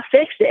cannot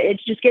fix it.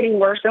 It's just getting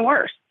worse and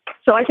worse.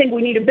 So I think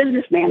we need a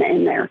businessman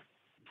in there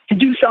to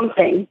do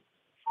something.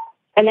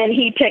 And then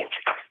he picked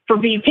for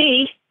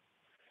VP,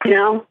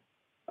 a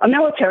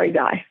military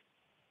guy.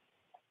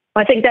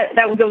 I think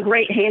that would go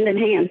great hand in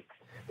hand.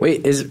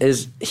 Wait,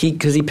 is he,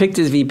 because he picked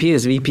his VP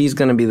is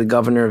going to be the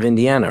governor of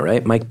Indiana,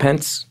 right? Mike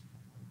Pence?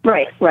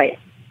 Right.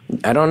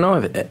 I don't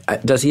know.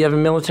 Does he have a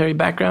military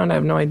background? I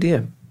have no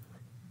idea.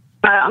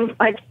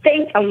 I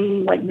think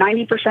I'm like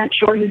 90%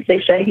 sure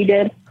they say he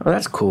did. Oh,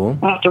 that's cool.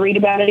 I'll have to read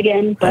about it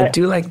again. But, I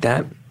do like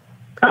that.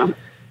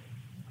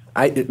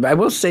 I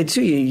will say,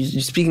 too,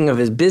 you speaking of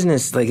his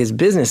business, like his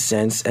business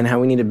sense and how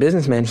we need a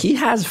businessman, he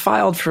has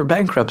filed for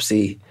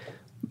bankruptcy.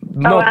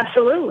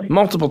 Absolutely.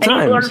 Multiple times.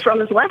 And he learned from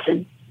his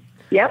lesson.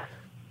 Yep.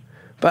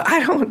 But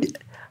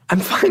I'm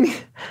finding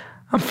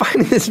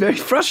this very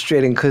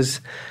frustrating because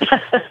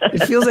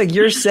it feels like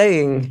you're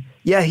saying,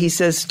 yeah, he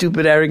says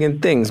stupid,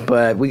 arrogant things,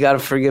 but we got to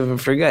forgive and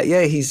forget.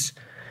 Yeah, he's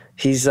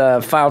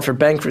filed for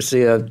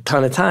bankruptcy a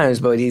ton of times,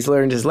 but he's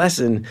learned his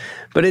lesson.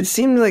 But it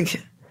seems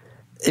like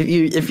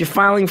if you're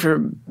filing for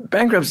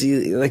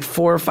bankruptcy like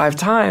 4 or 5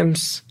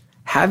 times,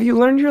 have you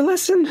learned your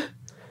lesson?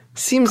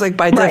 Seems like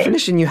by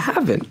definition you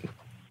haven't.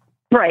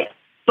 Right.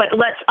 But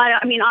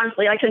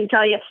honestly, I couldn't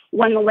tell you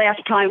when the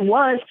last time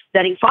was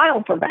that he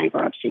filed for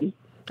bankruptcy.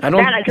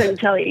 I couldn't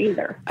tell you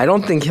either. I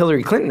don't think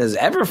Hillary Clinton has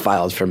ever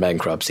filed for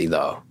bankruptcy,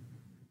 though.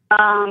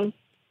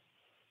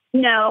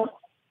 No.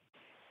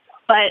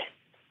 But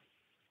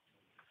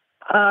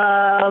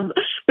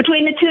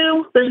between the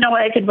two, there's no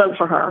way I could vote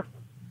for her.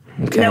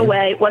 Okay. No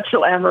way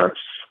whatsoever.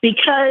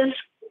 Because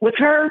with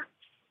her,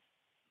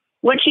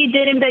 what she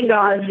did in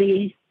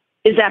Benghazi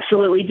is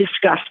absolutely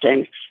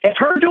disgusting. If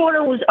her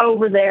daughter was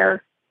over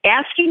there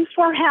asking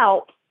for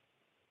help,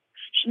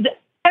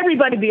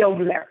 everybody be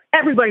over there.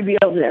 Everybody be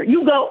over there.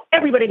 You go,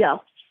 everybody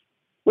go.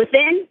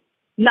 Within,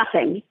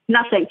 nothing.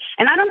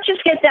 And I don't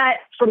just get that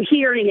from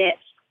hearing it.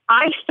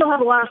 I still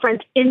have a lot of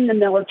friends in the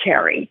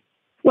military.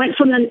 Went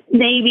from the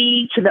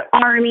Navy to the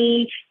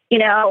Army,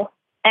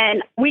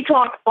 and we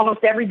talk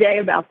almost every day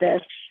about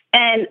this.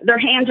 And their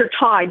hands are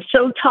tied,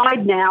 so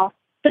tied now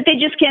that they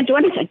just can't do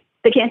anything.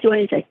 They can't do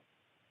anything.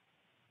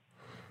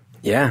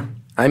 Yeah.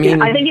 I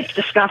mean, I think it's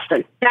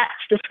disgusting. That's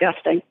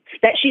disgusting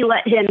that she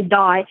let him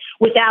die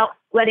without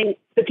letting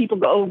the people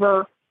go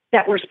over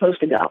that were supposed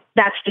to go.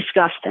 That's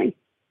disgusting.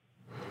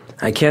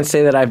 I can't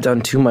say that I've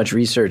done too much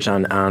research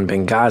on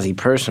Benghazi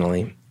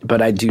personally,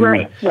 but I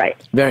do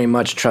very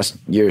much trust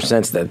your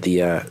sense that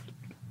the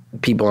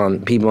people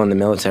in the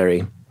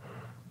military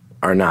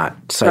are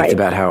not psyched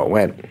about how it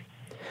went.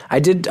 I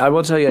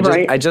will tell you,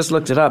 I just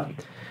looked it up.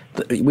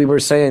 We were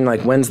saying,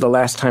 like, when's the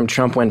last time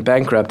Trump went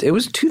bankrupt? It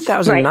was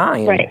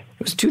 2009. Right.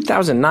 It was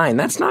 2009.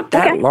 That's not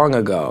that long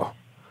ago.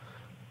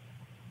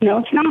 No,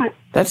 it's not.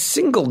 That's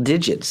single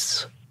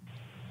digits.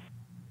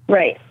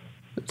 Right.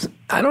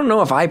 I don't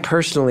know if I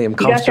personally am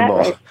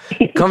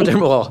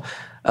comfortable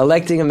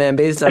electing a man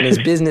based on his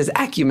business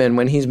acumen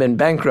when he's been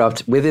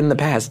bankrupt within the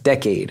past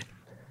decade,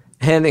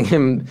 handing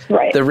him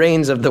the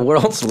reins of the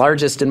world's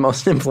largest and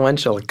most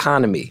influential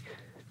economy.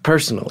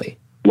 Personally.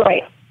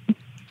 Right.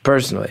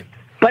 Personally.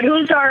 But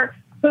who's our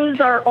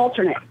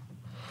alternate?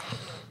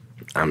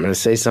 I'm going to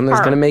say something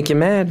that's going to make you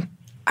mad.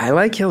 I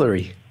like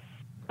Hillary.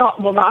 Oh,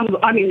 well,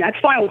 that's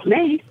fine with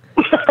me.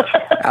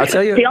 I'll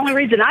tell you. The only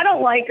reason I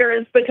don't like her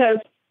is because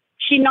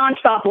she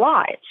nonstop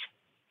lies.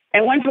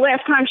 And when's the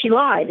last time she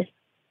lied?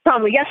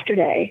 Probably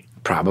yesterday.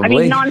 Probably. I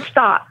mean,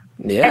 nonstop.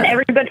 Yeah.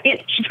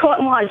 And she's caught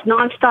in lies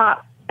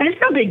nonstop. And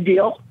it's no big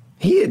deal.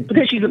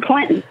 Because she's a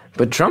Clinton.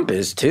 But Trump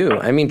is too.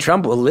 I mean,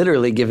 Trump will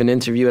literally give an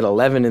interview at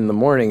 11 in the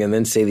morning and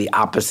then say the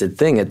opposite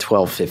thing at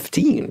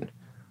 12:15.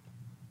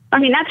 I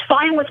mean, that's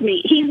fine with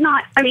me. He's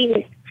not,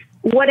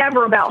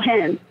 whatever about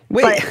him.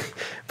 Wait,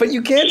 but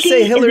you can't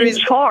say Hillary's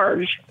in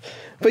charge.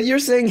 But you're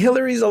saying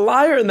Hillary's a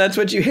liar and that's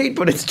what you hate,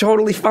 but it's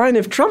totally fine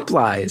if Trump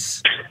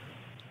lies.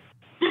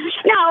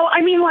 No,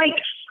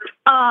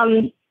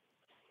 I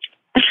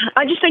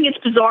just think it's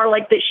bizarre,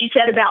 like that she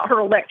said about her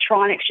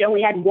electronics. She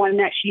only had one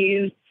that she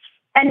used.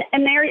 And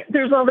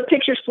there's all the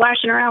pictures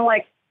flashing around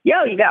like,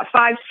 yo, you got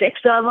 5,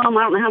 6 of them.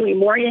 I don't know how many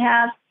more you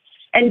have.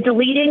 And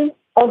deleting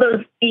all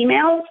those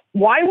emails.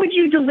 Why would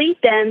you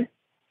delete them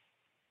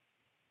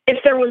if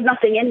there was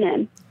nothing in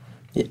them?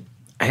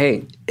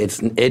 Hey,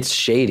 it's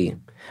shady.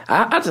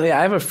 I'll tell you,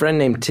 I have a friend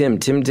named Tim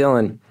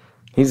Dillon.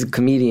 He's a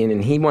comedian,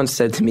 and he once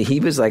said to me,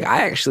 he was like,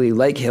 I actually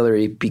like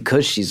Hillary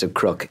because she's a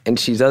crook, and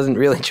she doesn't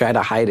really try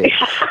to hide it.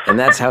 And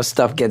that's how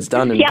stuff gets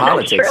done in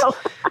politics. That's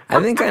true.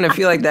 I kind of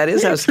feel like that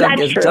is how stuff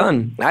gets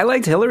done. I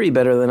liked Hillary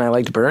better than I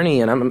liked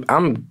Bernie, and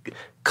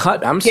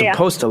I'm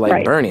supposed to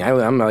like Bernie.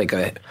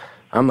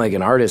 I'm like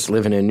an artist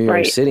living in New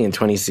York City in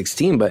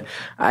 2016, but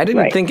I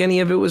didn't think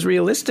any of it was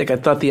realistic. I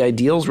thought the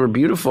ideals were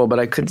beautiful, but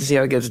I couldn't see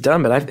how it gets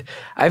done. But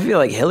I feel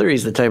like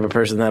Hillary's the type of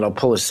person that'll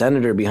pull a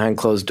senator behind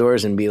closed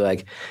doors and be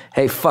like,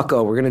 "Hey,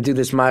 fucko, we're gonna do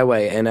this my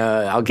way, and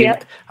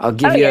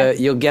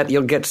you'll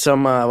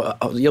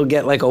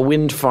get like a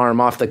wind farm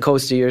off the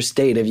coast of your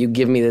state if you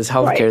give me this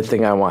healthcare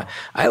thing I want."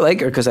 I like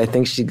her because I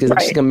think she's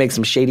gonna make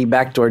some shady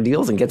backdoor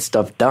deals and get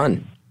stuff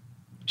done.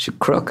 She's a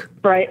crook.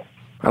 Right.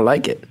 I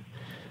like it.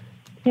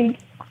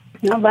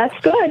 No, that's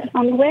good.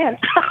 I'm glad.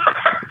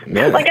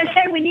 Yeah. Like I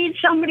said, we need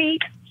somebody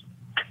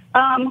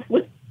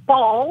with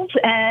balls,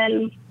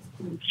 and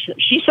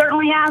she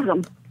certainly has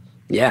them.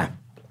 Yeah,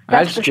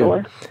 that's true.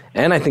 Sure.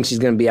 And I think she's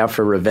going to be out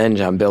for revenge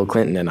on Bill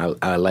Clinton, and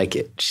I like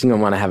it. She's going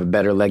to want to have a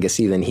better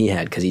legacy than he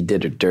had because he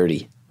did her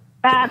dirty.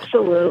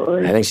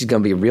 Absolutely. I think she's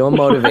going to be real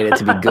motivated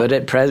to be good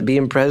at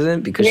being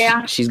president because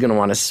she's going to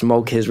want to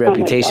smoke his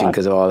reputation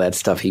because of all that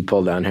stuff he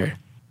pulled on her.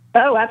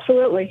 Oh,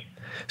 absolutely.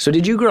 So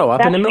did you grow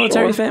up in a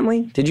military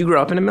family? Did you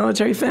grow up in a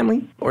military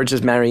family or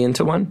just marry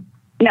into one?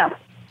 No,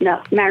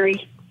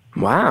 married.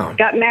 Wow.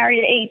 Got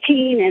married at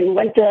 18 and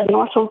went to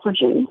Norfolk,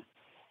 Virginia.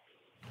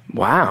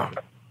 Wow.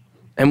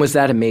 And was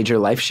that a major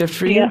life shift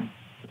for you? Yeah.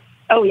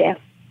 Oh, yeah.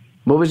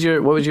 What was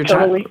your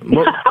totally.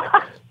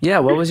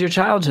 What was your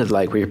childhood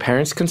like? Were your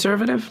parents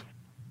conservative?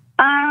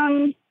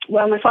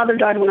 Well, my father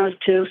died when I was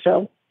 2,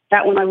 so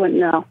that one I wouldn't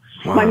know.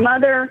 Wow. My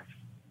mother,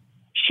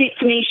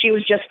 to me, she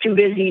was just too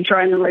busy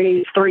trying to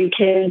raise 3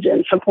 kids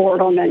and support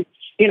them, and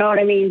you know what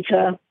I mean,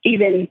 to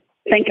even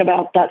think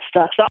about that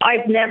stuff. So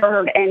I've never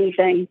heard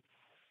anything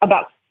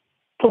about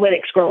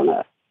politics growing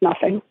up.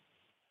 Nothing.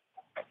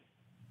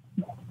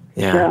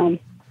 Yeah, so,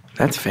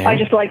 that's fair. I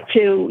just like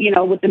to,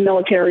 with the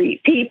military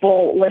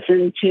people,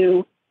 listen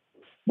to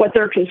what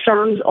their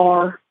concerns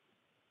are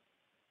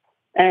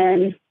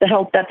and the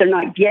help that they're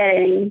not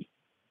getting,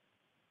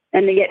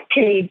 and they get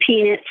paid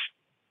peanuts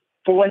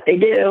for what they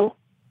do.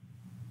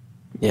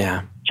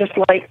 Yeah. Just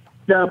like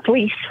the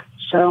police.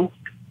 So.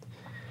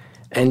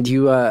 And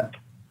you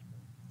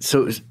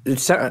So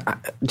it's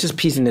just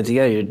piecing it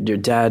together. Your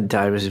dad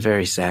died, was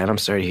very sad. I'm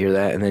sorry to hear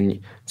that. And then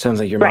it sounds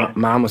like your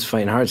mom was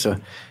fighting hard. So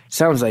it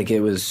sounds like it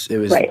was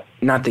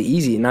not the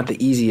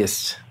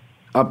easiest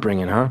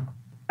upbringing, huh?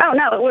 Oh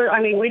no,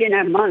 we didn't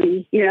have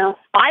money.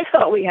 I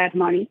thought we had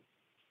money.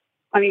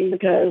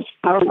 Because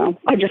I don't know,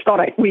 I just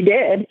thought we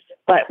did,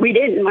 but we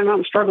didn't. My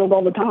mom struggled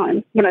all the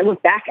time when I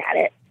look back at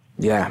it.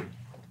 Yeah.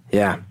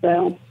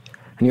 So.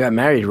 And you got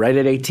married right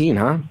at 18,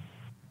 huh?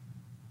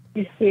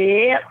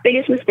 Yeah,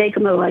 biggest mistake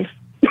of my life.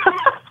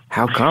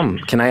 How come?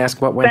 Can I ask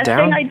what went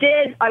down? Best thing I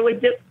did, I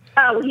would do.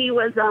 Oh, he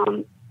was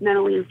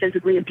mentally and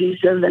physically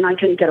abusive, and I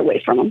couldn't get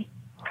away from him.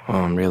 Oh,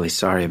 I'm really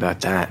sorry about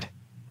that.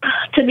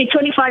 Took me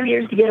 25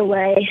 years to get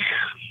away.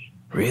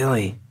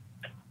 Really?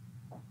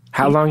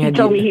 How long had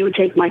you... He told me he would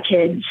take my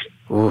kids.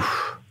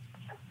 Oof.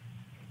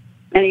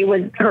 And he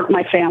would hurt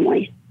my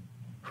family.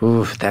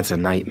 Oof, that's a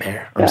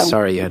nightmare. I'm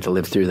sorry you had to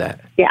live through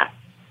that. Yeah.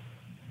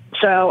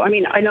 So,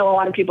 I know a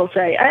lot of people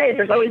say, hey,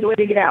 there's always a way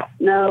to get out.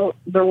 No,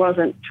 there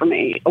wasn't for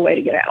me a way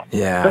to get out.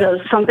 Yeah. Because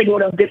something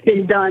would have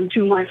been done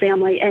to my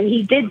family, and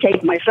he did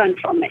take my son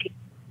from me.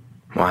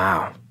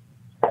 Wow.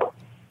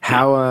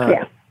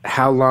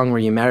 How long were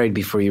you married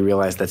before you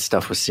realized that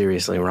stuff was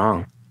seriously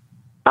wrong?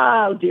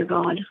 Oh, dear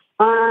God.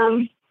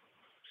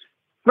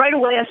 Right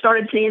away, I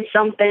started seeing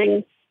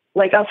something,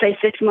 like I'll say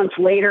 6 months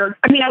later.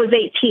 I was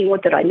 18.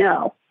 What did I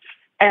know?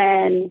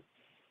 And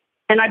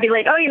I'd be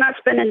like, oh, you're not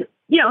spending,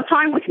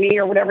 time with me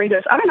or whatever. He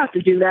goes, I don't have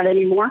to do that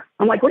anymore.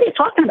 I'm like, what are you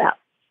talking about?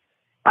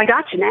 I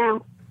got you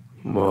now.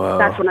 Whoa.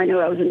 That's when I knew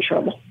I was in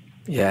trouble.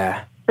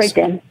 Yeah. Right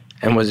then.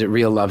 And was it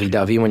real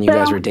lovey-dovey when you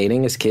guys were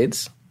dating as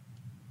kids?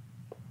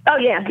 Oh,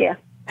 yeah.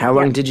 How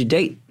long did you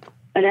date?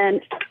 And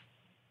then,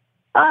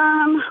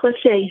 let's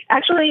see.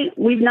 Actually,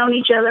 we've known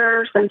each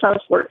other since I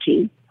was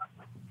 14.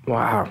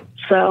 Wow.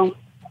 So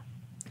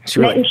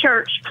met in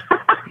church.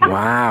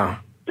 Wow.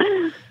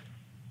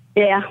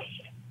 Yeah.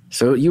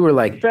 So you were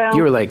like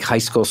high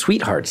school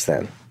sweethearts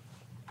then?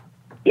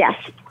 Yes.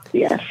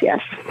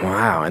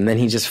 Wow. And then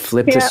he just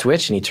flipped a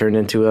switch and he turned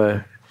into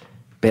a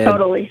bad...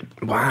 Totally.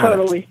 Wow.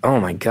 Totally. Oh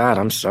my God,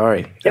 I'm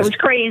sorry. It was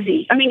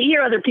crazy. You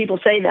hear other people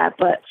say that,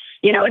 but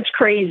it's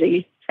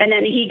crazy. And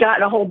then he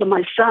got a hold of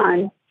my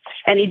son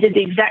and he did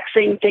the exact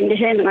same thing to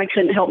him, and I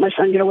couldn't help my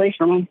son get away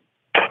from him.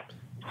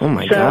 Oh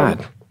my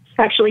God.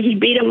 Actually, he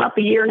beat him up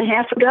a year and a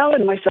half ago,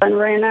 and my son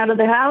ran out of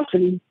the house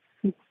and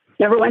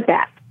never went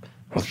back.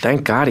 Well,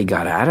 thank God he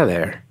got out of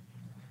there.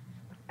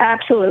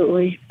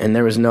 Absolutely. And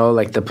there was no,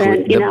 like, the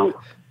police... It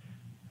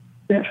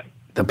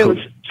was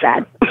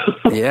sad.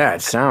 Yeah,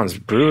 it sounds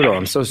brutal.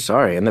 I'm so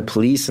sorry. And the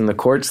police and the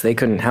courts, they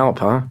couldn't help,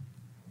 huh?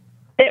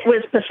 It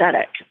was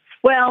pathetic.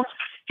 Well,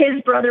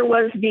 his brother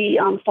was the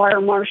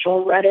fire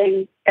marshal,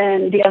 Redding,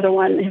 and the other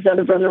one, his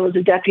other brother was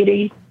a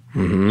deputy.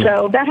 Mm-hmm.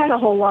 So that had a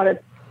whole lot to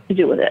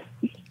do with it.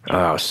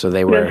 Oh, so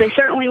they were... Because they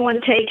certainly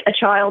wouldn't take a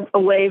child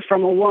away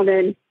from a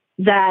woman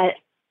that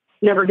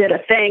never did a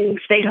thing,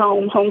 stayed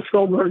home,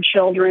 homeschooled her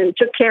children,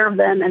 took care of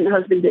them, and the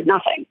husband did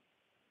nothing.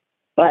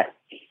 But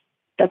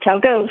that's how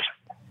it goes.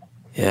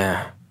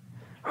 Yeah.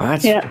 Well,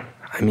 that's... Yeah.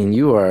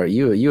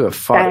 You have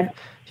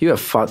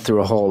fought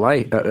through a whole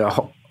life,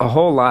 a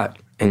whole lot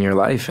in your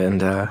life,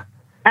 and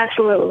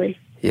absolutely.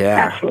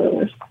 Yeah.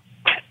 Absolutely.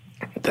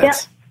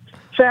 That's... Yeah.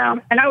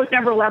 So, and I was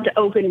never allowed to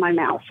open my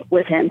mouth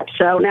with him.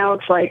 So now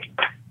it's like,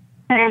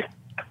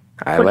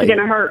 what's going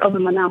to hurt?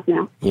 Open my mouth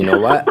now. You know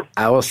what?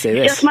 I will say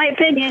this. Just my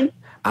opinion.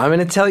 I'm going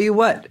to tell you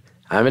what.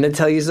 I'm going to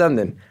tell you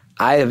something.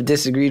 I have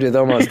disagreed with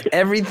almost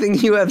everything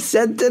you have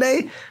said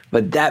today.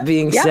 But that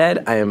being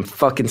said, I am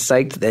fucking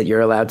psyched that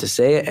you're allowed to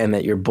say it and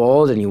that you're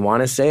bold and you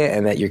want to say it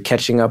and that you're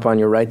catching up on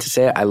your right to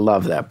say it. I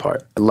love that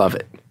part. I love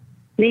it.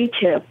 Me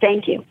too.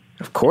 Thank you.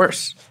 Of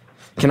course.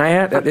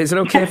 Is it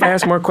okay if I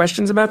ask more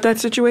questions about that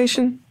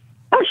situation?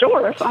 Oh,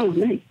 sure. That's fine with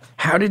me.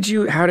 How did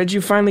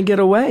you finally get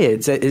away?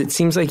 It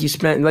seems like you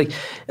spent,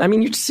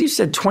 you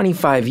said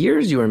 25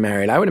 years you were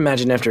married. I would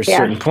imagine after a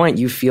certain point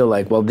you feel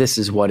like, well, this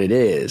is what it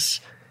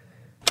is.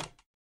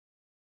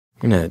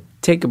 I'm going to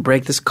take a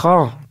break this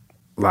call.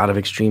 A lot of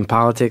extreme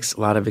politics,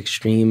 a lot of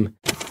extreme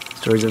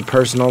stories of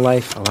personal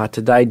life, a lot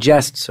to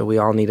digest, so we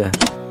all need a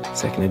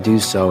second to do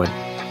so. And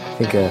I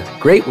think a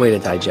great way to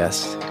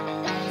digest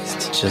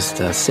is to just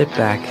sit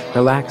back,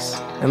 relax,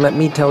 and let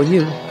me tell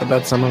you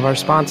about some of our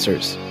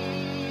sponsors.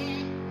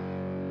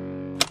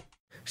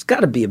 There's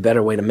got to be a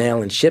better way to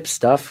mail and ship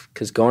stuff,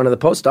 because going to the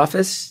post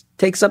office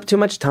takes up too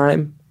much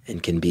time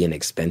and can be an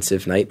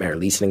expensive nightmare.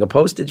 Leasing a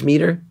postage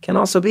meter can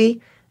also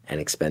be an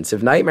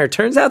expensive nightmare.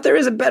 Turns out there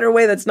is a better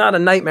way that's not a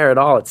nightmare at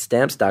all. It's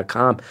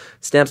Stamps.com.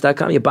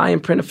 Stamps.com, you buy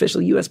and print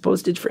official U.S.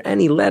 postage for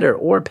any letter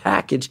or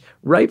package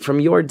right from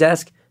your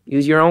desk.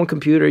 Use your own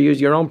computer,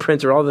 use your own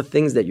printer, all the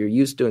things that you're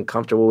used to and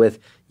comfortable with.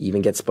 You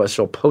even get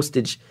special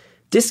postage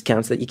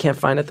discounts that you can't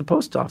find at the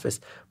post office.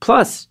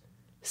 Plus,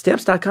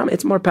 Stamps.com,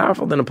 it's more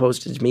powerful than a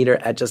postage meter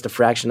at just a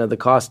fraction of the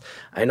cost.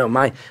 I know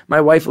my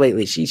wife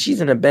lately, she's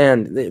in a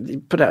band.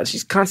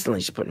 She's putting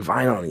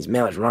vinyl on these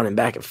mailers running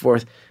back and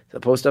forth to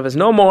the post office.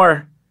 No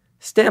more.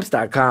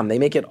 Stamps.com. They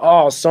make it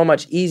all so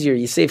much easier.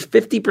 You save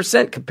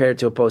 50% compared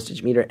to a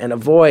postage meter and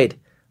avoid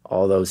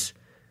all those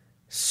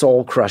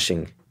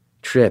soul-crushing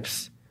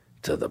trips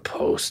to the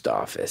post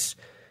office.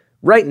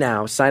 Right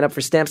now, sign up for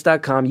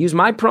Stamps.com. Use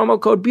my promo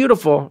code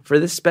BEAUTIFUL for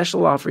this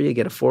special offer. You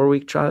get a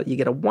 4-week trial. You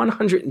get a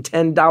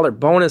 $110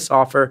 bonus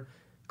offer,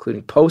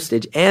 including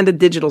postage and a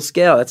digital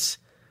scale. That's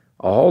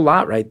a whole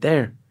lot right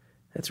there.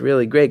 That's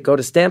really great. Go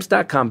to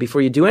Stamps.com.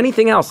 Before you do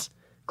anything else,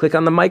 click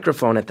on the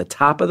microphone at the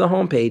top of the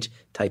homepage.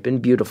 Type in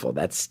beautiful.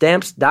 That's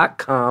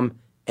Stamps.com.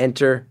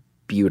 Enter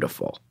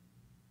beautiful.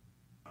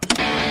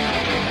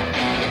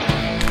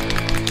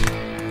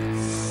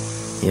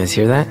 You guys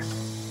hear that?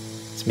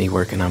 It's me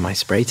working on my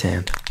spray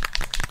tan.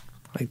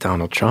 Like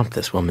Donald Trump,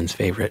 this woman's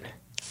favorite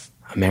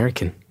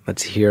American.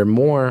 Let's hear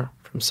more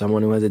from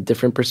someone who has a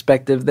different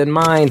perspective than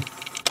mine.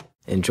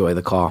 Enjoy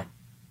the call.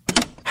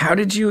 How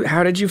did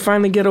you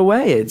finally get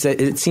away?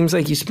 It seems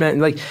like you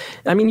spent,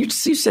 you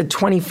said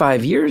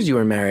 25 years you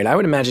were married. I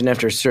would imagine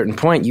after a certain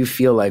point you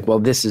feel like, well,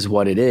 this is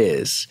what it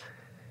is.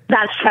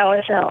 That's how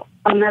I felt.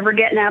 I'm never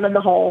getting out of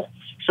the hole,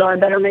 so I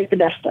better make the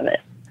best of it.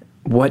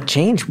 What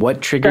changed?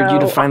 What triggered you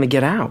to finally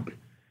get out?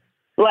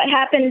 What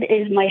happened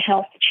is my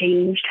health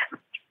changed,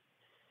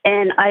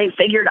 and I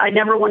figured I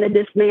never wanted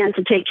this man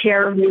to take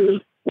care of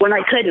me when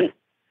I couldn't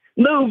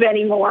move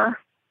anymore,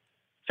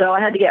 so I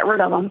had to get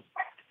rid of him.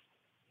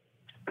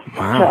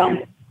 Wow. So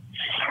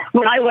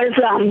when I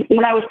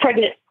was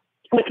pregnant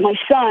with my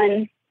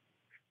son,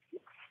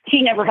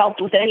 he never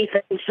helped with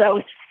anything. So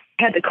I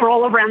had to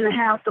crawl around the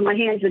house on my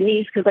hands and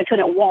knees because I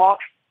couldn't walk,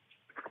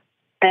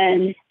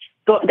 and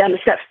go up and down the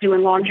steps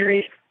doing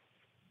laundry.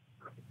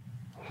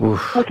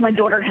 Oof. With my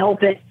daughter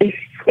helping.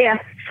 Yeah,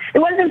 it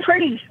wasn't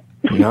pretty.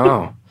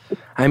 No,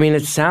 I mean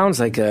it sounds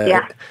like a.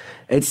 Yeah.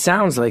 It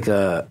sounds like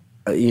a.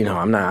 You know,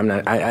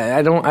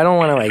 I don't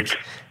want to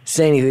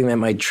say anything that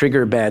might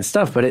trigger bad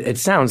stuff, but it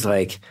sounds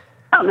like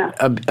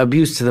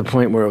abuse to the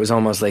point where it was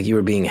almost like you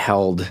were being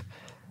held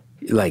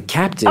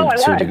captive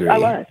to a degree. I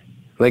was.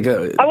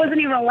 I wasn't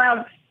even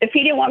allowed. If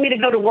he didn't want me to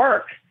go to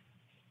work,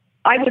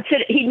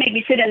 he'd make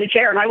me sit in a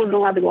chair and I wasn't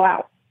allowed to go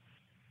out.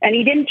 And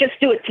he didn't just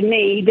do it to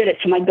me, he did it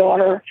to my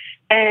daughter.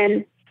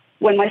 And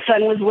when my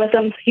son was with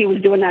him, he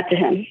was doing that to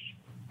him.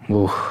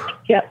 Oof.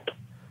 Yep.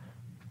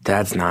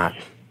 That's not.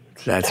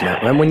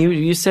 And when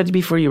you said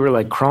before you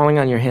were crawling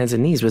on your hands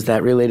and knees, was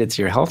that related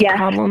to your health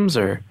problems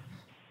or?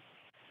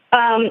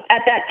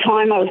 At that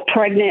time I was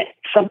pregnant.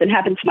 Something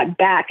happened to my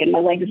back and my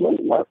legs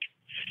wouldn't work.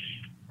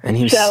 And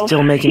he was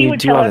still making you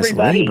do all this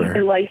labor.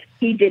 In life,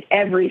 he did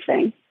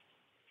everything.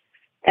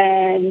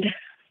 And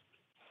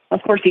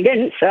of course he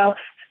didn't. So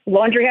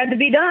laundry had to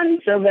be done.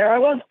 So there I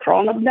was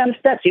crawling up and down the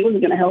steps. He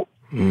wasn't going to help.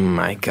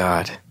 My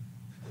God.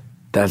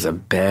 That's a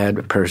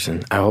bad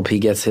person. I hope he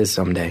gets his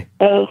someday.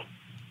 Oh,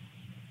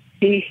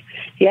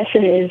 yes,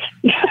 it is.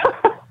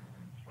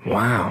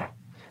 Wow.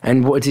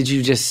 And what did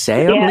you just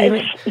say? I'm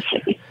leaving?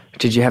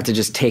 Did you have to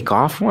just take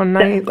off one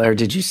night, or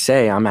did you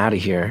say I'm out of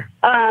here?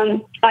 I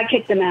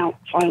kicked him out.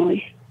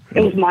 Finally,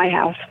 it was my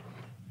house.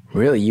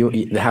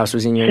 Really? The house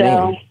was in your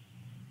name?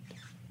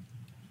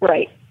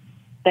 Right.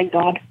 Thank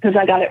God, because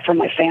I got it from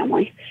my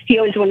family. He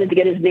always wanted to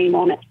get his name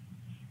on it,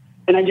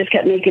 and I just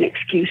kept making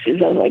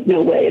excuses. I was like,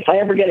 no way. If I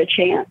ever get a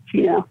chance,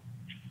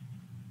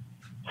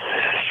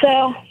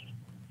 So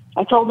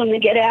I told him to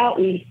get out,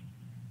 and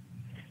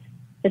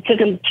it took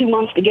him 2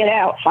 months to get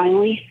out,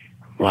 finally.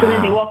 Wow. As soon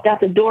as he walked out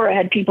the door, I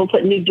had people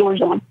putting new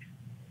doors on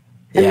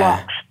and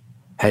locks.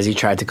 Has he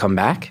tried to come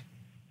back?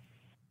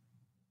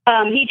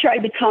 He tried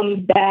to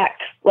come back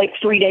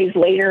 3 days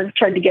later,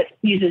 tried to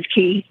use his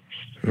key.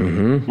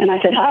 Mm-hmm. And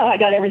I said, I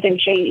got everything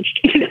changed.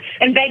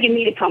 And begging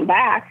me to come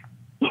back.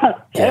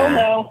 Hell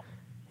no.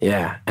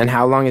 Yeah. And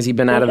how long has he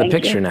been out of the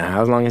picture now?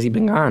 How long has he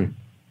been gone?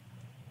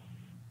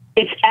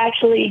 It's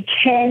actually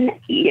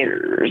 10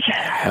 years.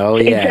 Hell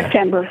yeah. In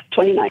September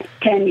 29th,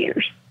 10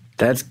 years.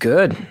 That's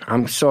good.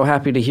 I'm so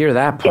happy to hear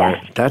that part.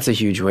 Yeah. That's a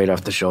huge weight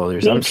off the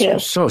shoulders. Me I'm too.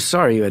 so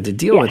sorry you had to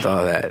deal with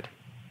all that.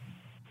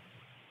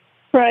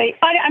 Right.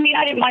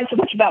 I didn't mind so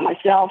much about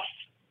myself.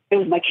 It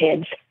was my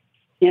kids,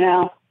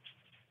 They're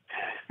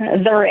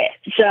it.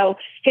 So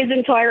his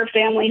entire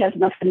family has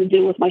nothing to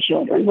do with my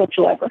children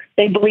whatsoever.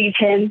 They believe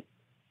him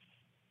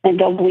and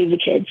don't believe the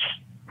kids.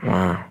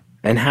 Wow.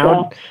 And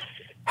how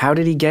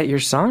did he get your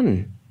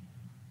son?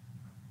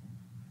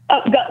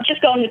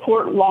 Just going to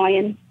court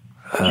lying.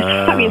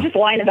 Just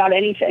lying about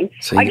anything.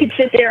 So I could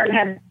sit there and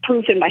have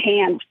proof in my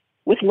hand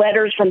with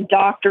letters from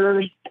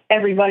doctors,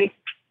 everybody.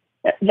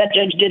 That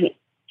judge didn't,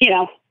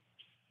 it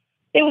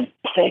was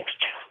fixed.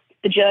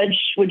 The judge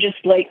would just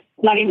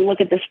not even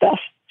look at this stuff.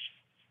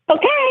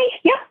 Okay,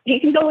 yeah, he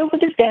can go live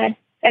with his dad.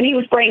 And he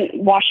was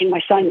brainwashing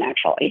my son,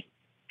 actually,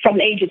 from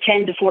the age of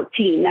 10 to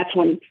 14. That's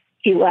when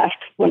he left,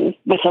 when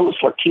my son was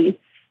 14.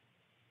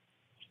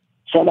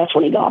 So that's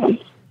when he got him.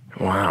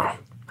 Wow.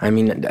 I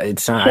mean,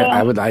 it's not.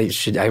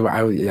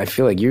 I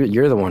feel like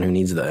you're the one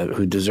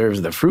who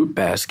deserves the fruit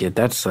basket.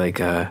 That's like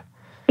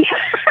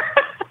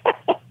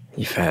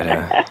you've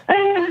had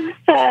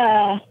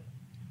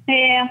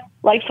yeah,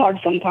 life's hard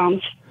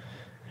sometimes.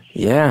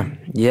 Yeah,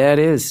 it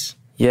is.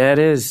 Yeah, it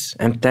is.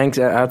 And thanks,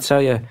 I'll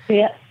tell you.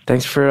 Yeah.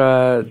 Thanks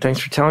for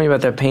telling me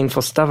about that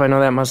painful stuff. I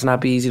know that must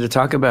not be easy to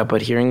talk about,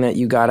 but hearing that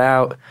you got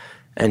out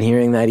and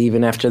hearing that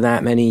even after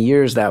that many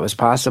years that was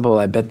possible,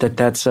 I bet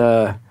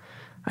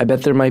I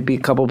bet there might be a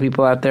couple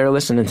people out there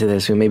listening to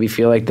this who maybe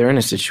feel like they're in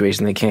a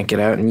situation they can't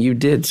get out, and you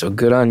did. So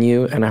good on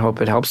you, and I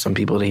hope it helps some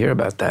people to hear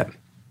about that.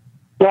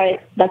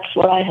 Right. That's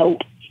what I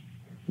hope.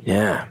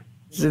 Yeah.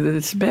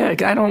 It's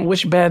bad. I don't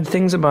wish bad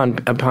things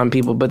upon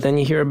people, but then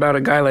you hear about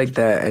a guy like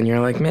that, and you're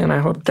like, man, I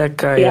hope that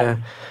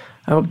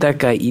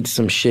guy eats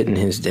some shit in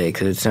his day,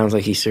 because it sounds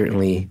like he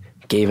certainly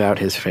gave out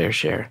his fair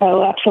share.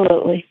 Oh,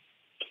 absolutely.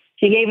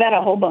 He gave out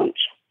a whole bunch.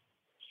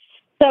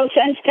 So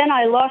since then,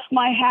 I lost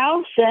my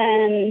house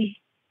and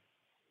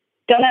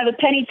don't have a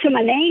penny to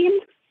my name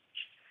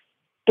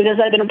because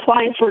I've been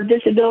applying for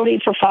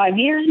disability for 5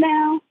 years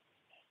now,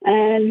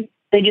 and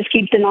they just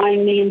keep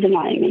denying me and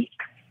denying me.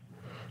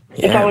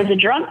 Yeah. If I was a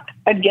drunk,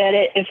 I'd get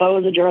it. If I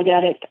was a drug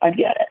addict, I'd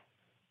get it.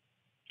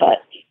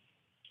 But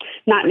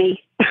not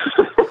me.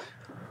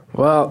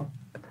 Well,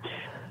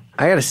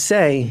 I got to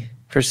say,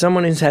 for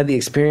someone who's had the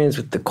experience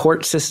with the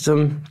court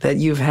system that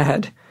you've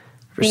had,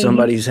 for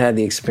somebody who's had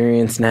the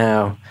experience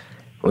now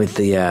with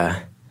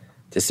the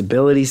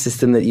disability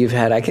system that you've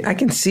had, I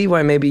can see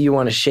why maybe you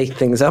want to shake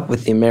things up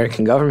with the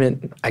American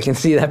government. I can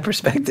see that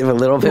perspective a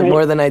little bit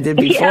more than I did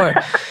before.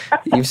 Yeah.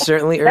 You've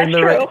certainly earned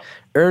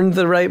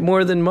the right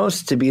more than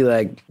most to be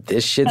like,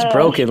 this shit's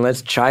broken.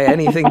 Let's try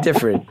anything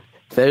different.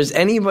 If there's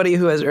anybody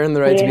who has earned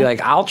the right to be like,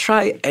 I'll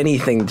try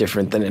anything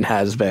different than it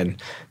has been,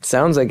 it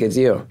sounds like it's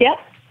you. Yep.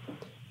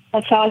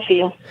 That's how I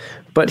feel.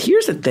 But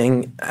here's the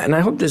thing, and I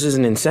hope this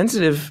isn't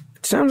insensitive.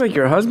 It sounds like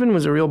your husband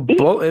was a real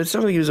it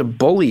sounds like he was a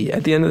bully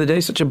at the end of the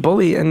day, such a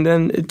bully. And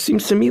then it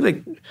seems to me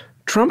like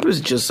Trump is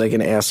just like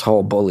an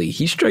asshole bully.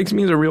 He strikes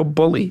me as a real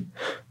bully.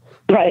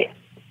 Right.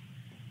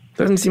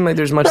 Doesn't seem like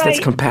there's much that's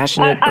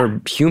compassionate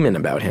or human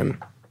about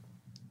him.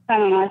 I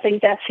don't know. I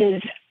think that's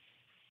his,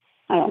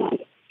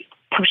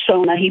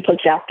 persona he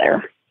puts out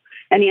there.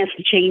 And he has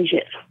to change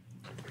it.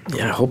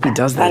 Yeah, I hope he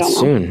does that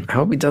soon. I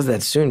hope he does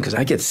that soon because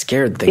I get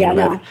scared thinking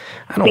about it.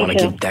 I don't want to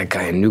give that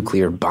guy a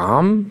nuclear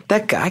bomb.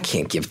 That guy, I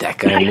can't give that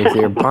guy a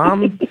nuclear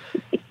bomb.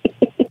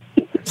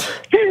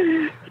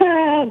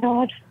 Oh,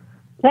 God.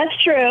 That's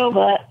true,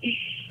 but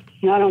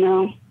I don't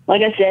know.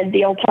 Like I said,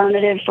 the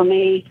alternative for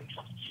me,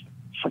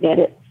 forget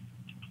it.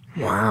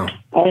 Wow.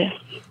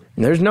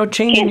 There's no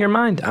change in your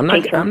mind. I'm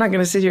not going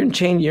to sit here and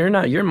change.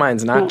 Your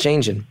mind's not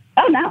changing.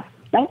 Oh, no.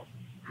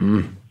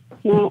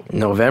 No.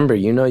 November,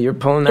 you're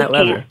pulling that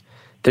lever.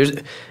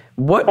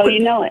 You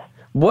know it.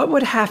 What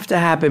would have to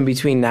happen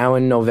between now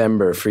and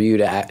November for you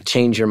to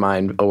change your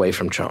mind away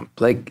from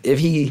Trump? Like,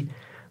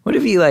 what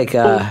if he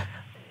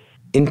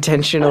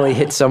intentionally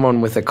hit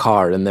someone with a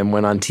car and then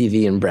went on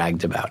TV and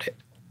bragged about it?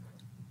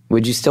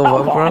 Would you still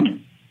vote for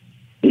him?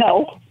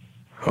 No.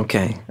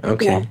 Okay.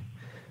 No.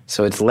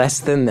 So it's less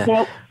than that.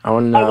 Nope. I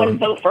wouldn't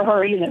vote for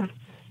her either.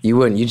 You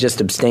wouldn't. You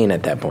just abstain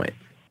at that point.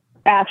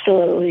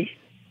 Absolutely.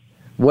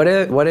 What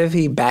if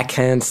he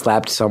backhand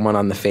slapped someone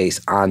on the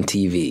face on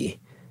TV?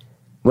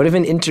 What if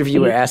an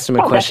interviewer asked him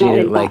a question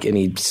and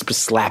he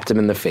slapped him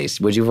in the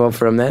face? Would you vote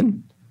for him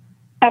then?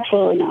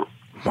 Absolutely not.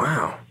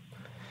 Wow.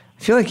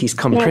 I feel like he's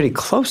come pretty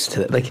close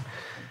to it.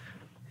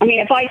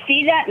 If I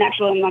see that,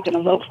 naturally I'm not going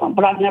to vote for him,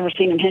 but I've never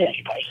seen him hit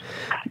anybody.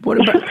 What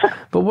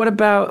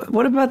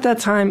about that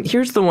time?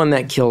 Here's the one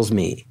that kills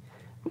me.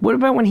 What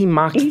about when he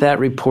mocked that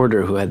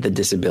reporter who had the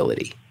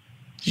disability?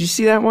 Did you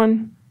see that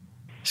one?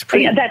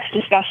 That's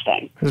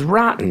disgusting. It was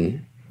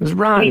rotten.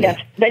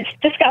 That's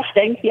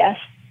disgusting, yes.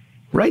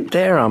 Right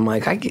there, I'm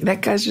like,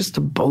 that guy's just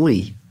a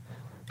bully.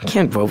 I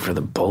can't vote for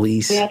the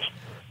bullies. Yes.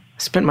 I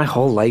spent my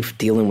whole life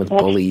dealing with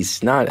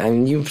bullies.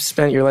 You've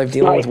spent your life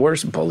dealing with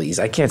worse bullies.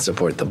 I can't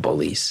support the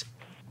bullies.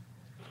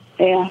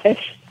 Yeah, I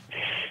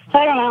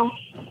don't know.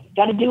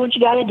 Got to do what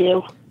you got to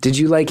do. Did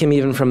you like him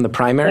even from the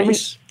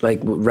primaries?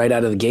 Right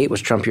out of the gate,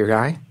 was Trump your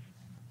guy?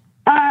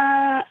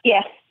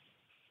 Yeah.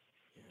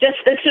 Just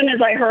as soon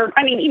as I heard,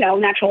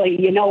 naturally,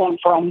 him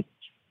from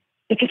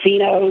the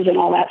casinos and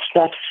all that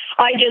stuff.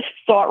 I just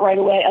thought right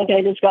away,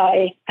 okay, this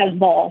guy has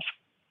balls.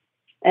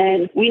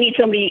 And we need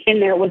somebody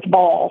in there with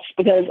balls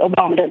because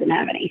Obama doesn't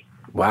have any.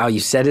 Wow, you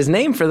said his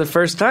name for the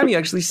first time. You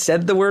actually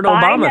said the word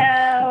Obama.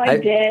 I know, I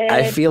did.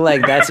 I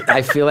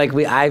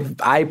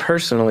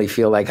personally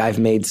feel like I've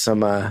made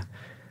some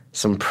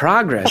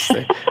progress.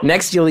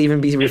 Next, you'll even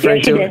be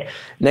referring to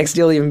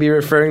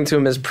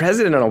him as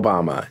President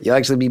Obama. You'll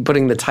actually be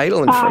putting the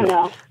title in front.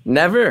 No.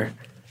 Never.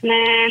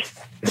 Nah.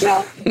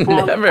 No.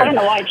 Never. I don't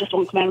know why it just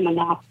won't come out of my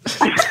mouth.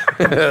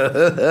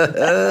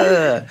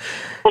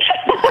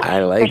 I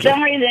like it. For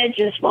some reason, it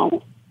just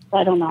won't.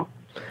 I don't know.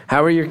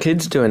 How are your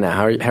kids doing now?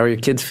 How are your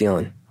kids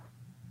feeling?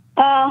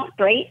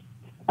 Great.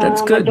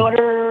 That's good. My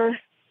daughter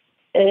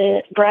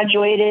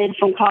graduated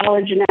from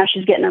college, and now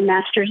she's getting her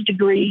master's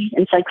degree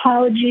in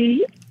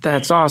psychology.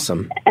 That's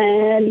awesome.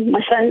 And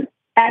my son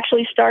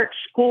actually starts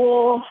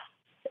school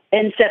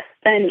in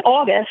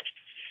August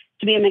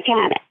to be a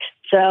mechanic.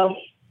 So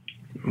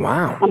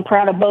Wow. I'm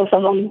proud of both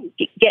of them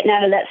getting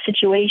out of that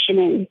situation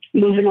and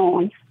moving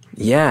on.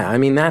 Yeah, I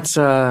mean, that's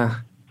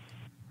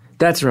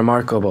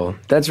remarkable.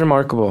 That's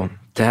remarkable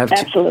to have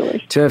Absolutely.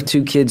 to have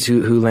two kids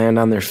who land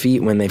on their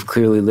feet when they've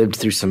clearly lived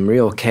through some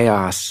real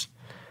chaos.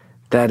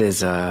 That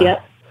is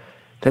Yep.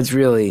 That's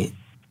really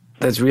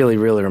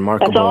really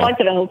remarkable. That's all I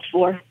could have hoped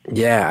for.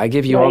 Yeah, I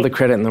give you all the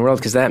credit in the world,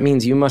 because that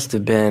means you must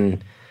have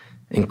been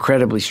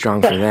incredibly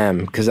strong for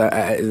them, because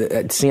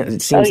it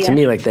seems to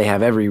me like they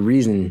have every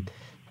reason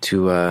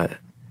to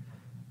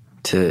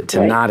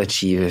not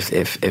achieve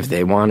if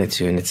they wanted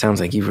to, and it sounds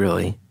like you've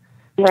really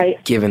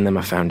given them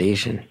a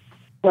foundation.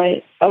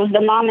 Right. I was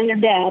the mom and their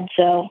dad,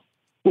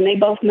 and they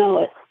both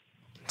know it.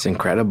 It's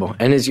incredible.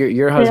 And is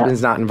your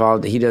husband's not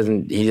involved? He has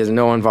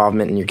no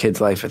involvement in your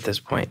kid's life at this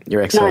point.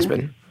 Your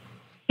ex-husband. None.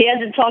 He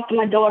hasn't talked to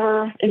my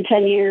daughter in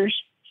 10 years,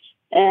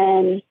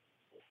 and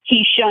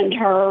he shunned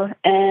her,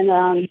 and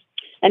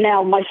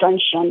now my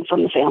son's shunned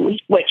from the family,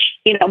 which,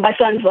 my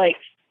son's like,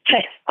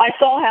 hey, I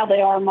saw how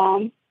they are,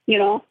 Mom,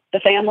 the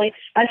family.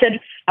 I said,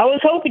 I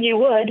was hoping you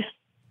would.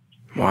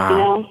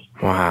 Wow.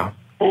 Wow.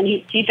 And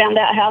he found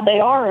out how they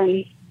are,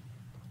 and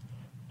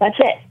that's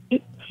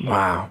it.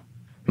 Wow.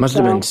 Must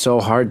have been so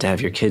hard to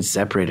have your kids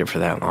separated for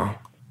that long.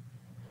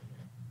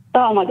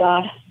 Oh, my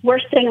God.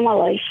 Worst thing in my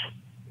life.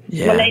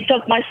 Yeah. When they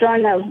took my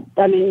son, that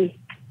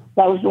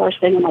was the worst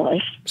thing in my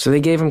life. So they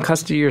gave him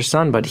custody of your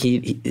son, but he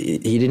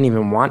didn't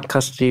even want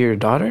custody of your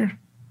daughter?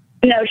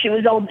 No, she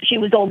was old. She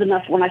was old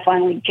enough when I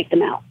finally kicked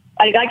him out.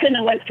 I couldn't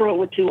have went through it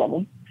with two of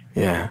them.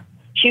 Yeah.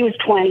 She was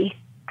 20.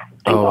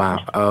 Oh,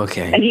 wow.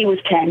 Okay. And he was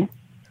 10.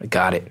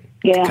 Got it.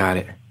 Yeah. Got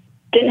it.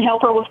 Didn't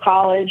help her with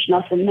college,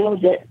 nothing. That was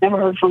it. Never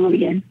heard from him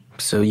again.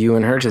 So you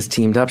and her just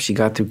teamed up. She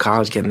got through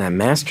college getting that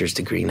master's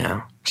degree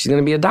now. She's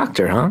going to be a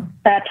doctor, huh?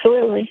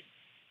 Absolutely.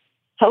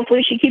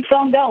 Hopefully she keeps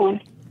on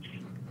going.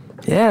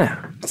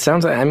 Yeah. It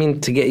sounds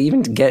like, to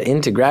get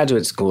into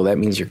graduate school, that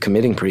means you're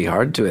committing pretty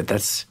hard to it.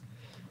 That's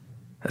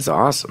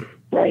awesome.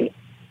 Right.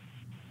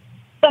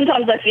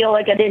 Sometimes I feel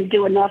like I didn't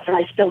do enough, and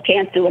I still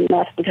can't do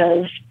enough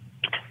because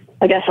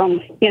I guess I'm,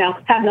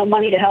 have no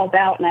money to help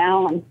out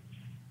now.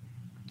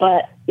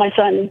 But my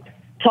son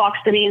talks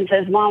to me and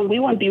says, Mom, we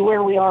wouldn't be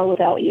where we are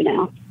without you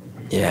now.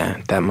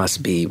 Yeah, that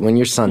must be, when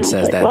your son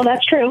says that. Well,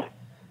 that's true.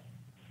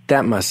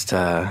 That must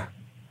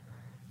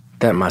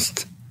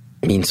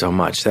mean so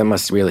much. That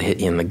must really hit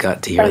you in the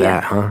gut to hear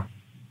that, huh?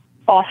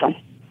 Awesome.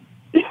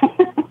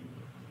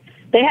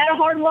 They had a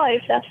hard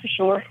life, that's for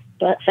sure.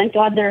 But thank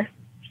God they're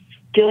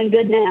doing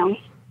good now.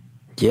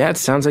 Yeah, it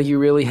sounds like you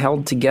really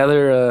held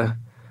together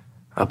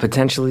a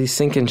potentially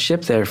sinking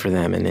ship there for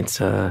them, and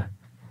it's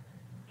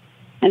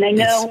and they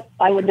know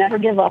I would never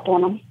give up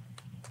on them.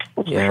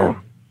 That's for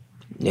sure.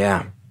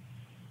 Yeah.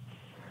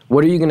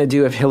 What are you going to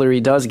do if Hillary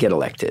does get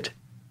elected?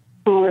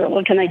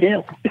 What can I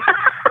do?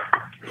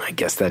 I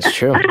guess that's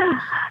true.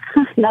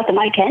 Nothing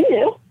I can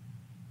do.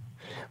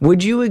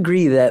 Would you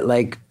agree that,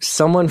 like,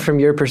 someone from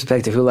your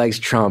perspective who likes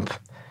Trump,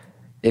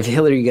 if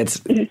Hillary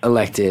gets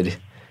elected,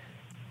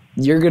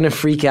 you're going to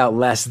freak out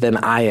less than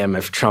I am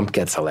if Trump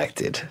gets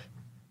elected?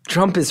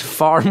 Trump is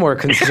far more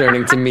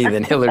concerning to me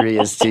than Hillary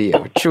is to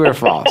you. True or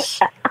false?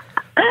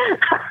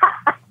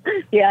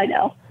 Yeah, I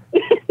know.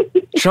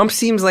 Trump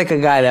seems like a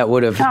guy that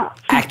would have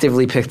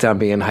actively picked on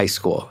me in high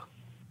school.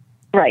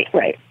 Right.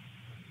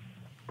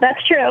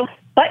 That's true.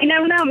 But you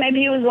never know. Maybe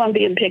he was the one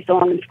being picked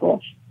on in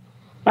school.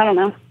 I don't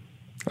know.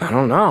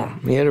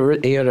 He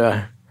had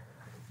a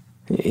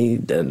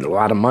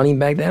lot of money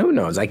back then. Who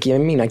knows? I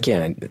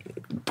can't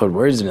put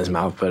words in his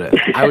mouth, but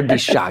I would be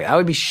shocked. I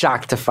would be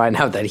shocked to find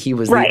out that he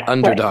was the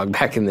underdog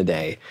back in the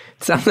day.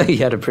 It sounds like he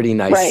had a pretty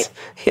nice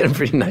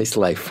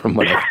life from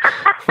what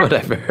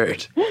I've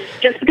heard.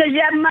 Just because you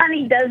have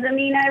money doesn't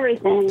mean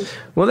everything.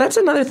 Well, that's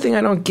another thing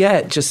I don't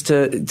get. Just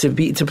to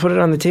put it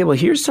on the table.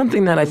 Here's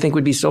something that I think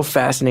would be so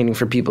fascinating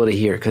for people to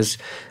hear. Because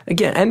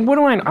again, and what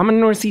do I know? I'm a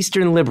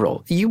Northeastern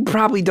liberal. You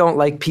probably don't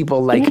like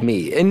people like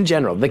me in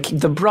general.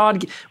 The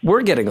broad,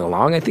 we're getting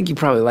along. I think you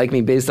probably like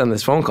me based on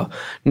this phone call.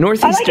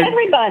 Northeastern. I like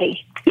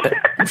everybody.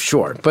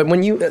 Sure, but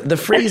when the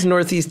phrase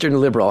Northeastern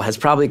liberal has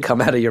probably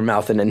come out of your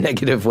mouth in a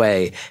negative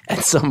way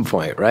at some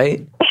point,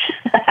 right?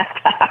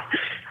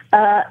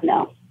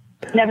 No,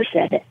 never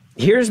said it.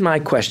 Here's my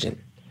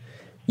question.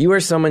 You are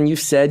someone, you've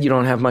said you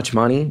don't have much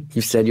money.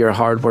 You've said you're a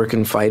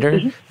hard-working fighter.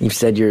 Mm-hmm. You've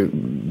said you're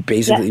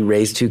basically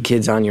raised two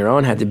kids on your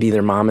own, had to be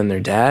their mom and their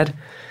dad.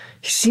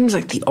 He seems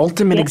like the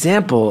ultimate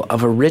example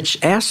of a rich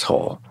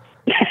asshole.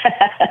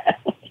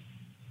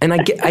 And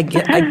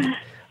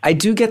I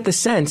do get the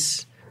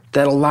sense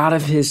that a lot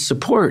of his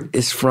support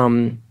is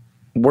from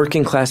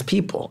working class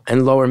people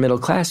and lower middle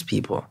class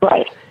people.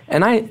 Right.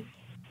 And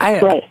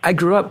I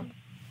grew up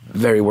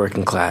very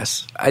working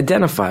class,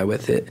 identify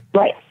with it.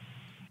 Right.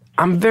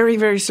 I'm very,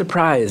 very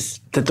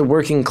surprised that the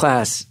working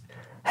class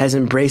has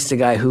embraced a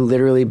guy who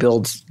literally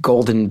builds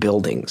golden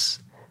buildings.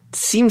 It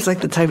seems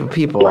like the type of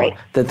people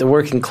that the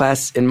working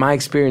class, in my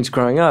experience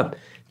growing up,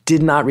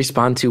 did not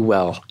respond to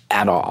well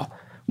at all.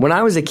 When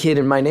I was a kid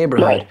in my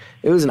neighborhood, Right.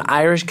 it was an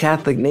Irish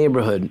Catholic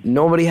neighborhood.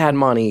 Nobody had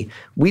money.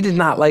 We did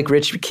not like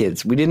rich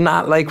kids. We did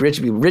not like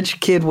rich people. Rich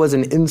kid was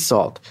an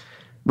insult.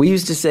 We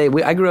used to say,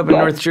 I grew up in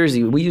Right. North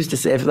Jersey. We used to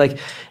say,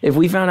 if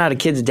we found out a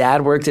kid's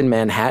dad worked in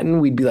Manhattan,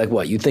 we'd be like,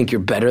 what, you think you're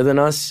better than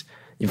us?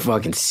 You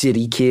fucking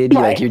city kid.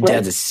 Right, Your right.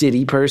 dad's a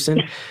city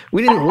person.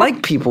 We didn't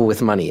like people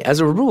with money as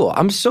a rule.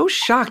 I'm so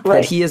shocked that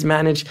Right. he has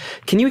managed.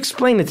 Can you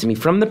explain it to me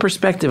from the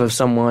perspective of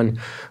someone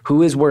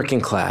who is working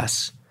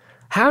class?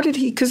 How did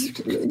he, because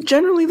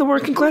generally the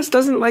working class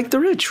doesn't like the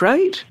rich,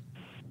 right?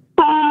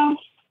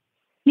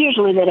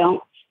 Usually they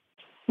don't.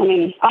 I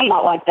mean, I'm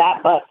not like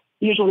that, but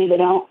usually they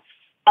don't.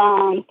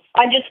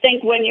 I just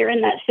think when you're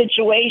in that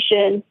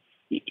situation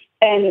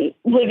and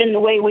living the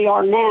way we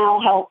are now,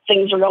 how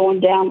things are going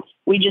down,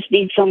 we just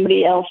need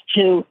somebody else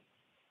to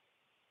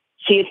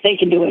see if they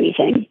can do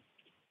anything.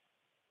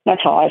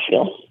 That's how I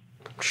feel.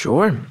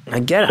 Sure, I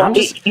get it. I'm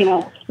just,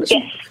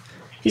 Get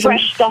he's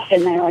fresh stuff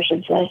in there, I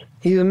should say.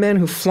 he's a man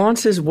who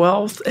flaunts his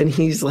wealth, and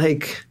he's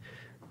like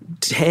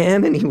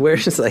tan, and he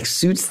wears like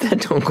suits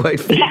that don't quite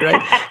fit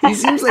right. He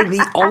seems like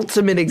the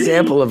ultimate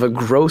example of a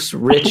gross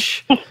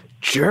rich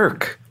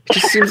jerk. He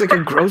just seems like a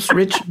gross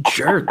rich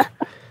jerk.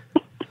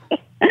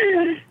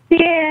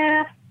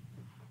 Yeah,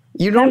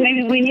 You don't.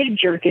 maybe we need a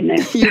jerk in there.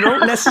 You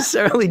don't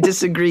necessarily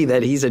disagree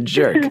that he's a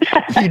jerk.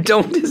 You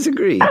don't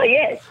disagree. Oh, he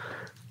is.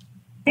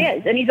 He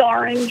is, and he's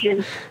orange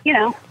and,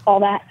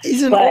 all that.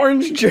 He's an But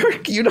orange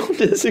jerk. You don't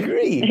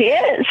disagree. He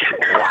is.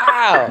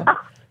 Wow.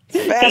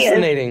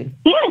 Fascinating.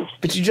 He is.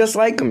 But you just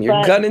like him. Your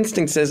But- gut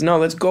instinct says, no,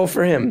 let's go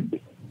for him.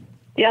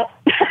 Yep.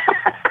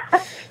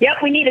 Yep,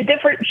 we need a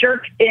different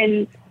jerk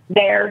in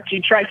there to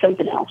try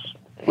something else.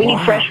 We need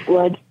fresh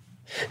blood.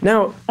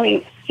 Now, I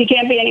mean, he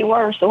can't be any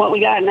worse than what we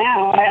got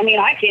now. I mean,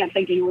 I can't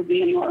think he would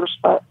be any worse,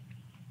 but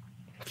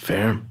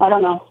fair. I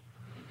don't know.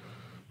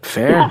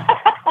 Fair.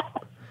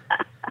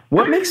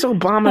 What makes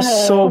Obama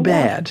so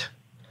bad?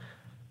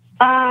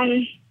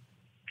 I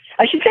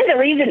should say the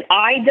reason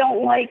I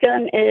don't like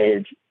him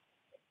is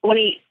when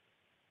he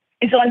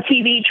is on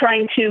TV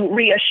trying to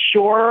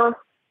reassure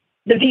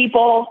the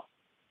people,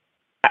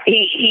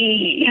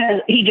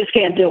 he just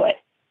can't do it.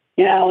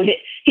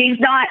 He's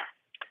not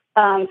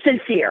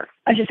sincere.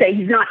 I should say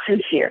he's not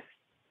sincere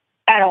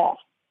at all.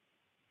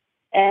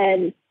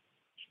 And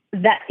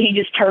that he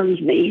just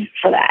turns me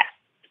for that.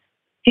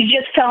 He's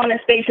just telling us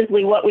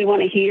basically what we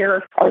want to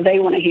hear or they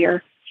want to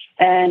hear.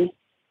 And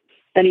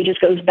then he just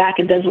goes back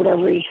and does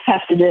whatever he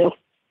has to do.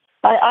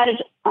 I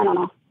don't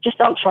know. Just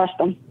don't trust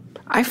him.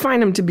 I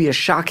find him to be a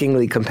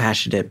shockingly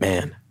compassionate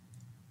man.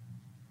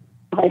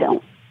 I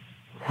don't.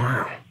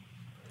 Wow.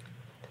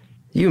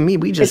 You and me,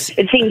 we just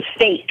It seems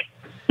fake.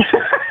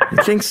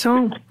 you think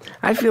so?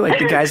 I feel like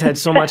the guy's had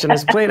so much on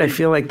his plate. I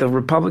feel like the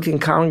Republican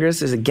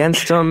Congress is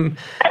against him.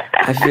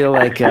 I feel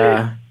like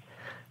Time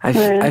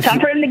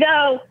for him to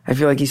go. I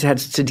feel like he's had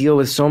to deal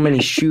with so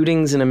many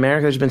shootings in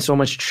America. There's been so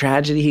much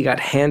tragedy. He got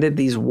handed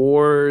these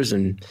wars,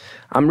 and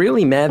I'm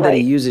really mad that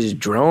he Right. uses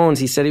drones.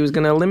 He said he was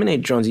going to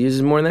eliminate drones. He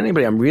uses more than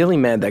anybody. I'm really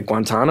mad that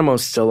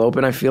Guantanamo's still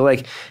open. I feel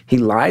like he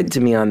lied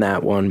to me on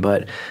that one,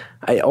 but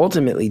I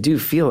ultimately do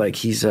feel like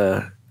he's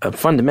a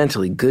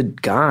fundamentally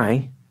good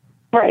guy.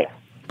 Right.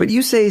 But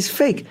you say he's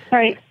fake.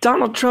 Right.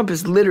 Donald Trump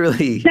is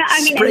literally No,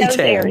 I mean, in spray those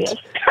tanned. areas.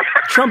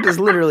 Trump is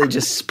literally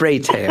just spray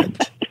tanned.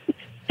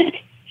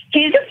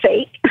 He's a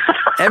fake.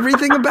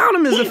 Everything about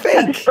him is a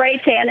fake. Spray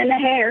tan in the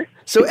hair.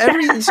 So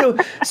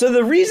so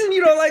the reason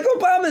you don't like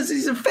Obama is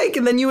he's a fake,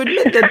 and then you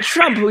admit that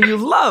Trump, who you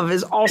love,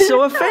 is also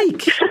a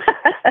fake.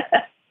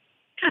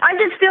 I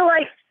just feel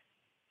like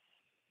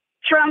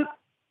Trump,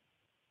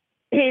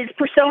 his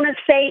persona's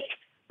fake,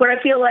 but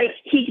I feel like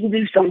he can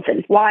do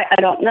something. Why? I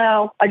don't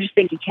know. I just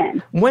think he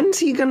can. When's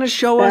he going to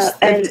show us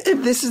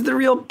if this is the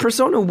real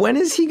persona? When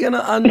is he going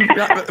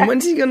to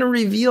when's he going to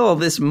reveal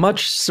this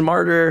much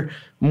smarter,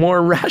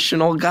 more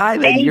rational guy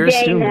that Any you're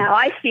day assuming? now.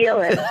 I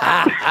feel it.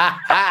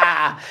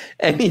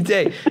 Any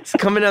day. It's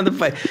coming down the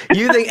fight.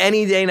 You think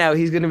any day now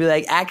he's going to be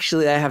like,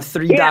 actually, I have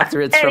 3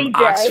 doctorates any from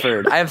day.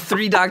 Oxford. I have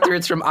 3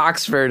 doctorates from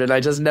Oxford, and I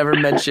just never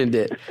mentioned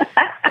it.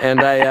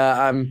 And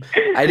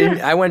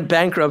I went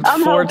bankrupt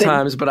I'm 4 hoping.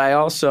 times, but I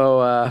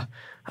also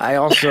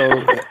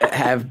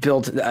have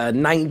built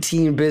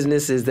 19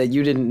 businesses that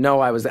you didn't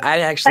know I was. I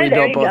actually There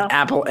built you both go.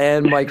 Apple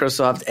and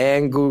Microsoft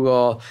and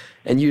Google,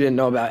 and you didn't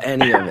know about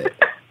any of it.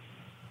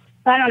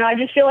 I don't know. I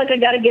just feel like I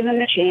got to give him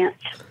a chance.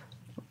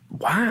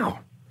 Wow.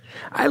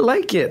 I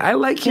like it. I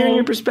like hearing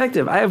your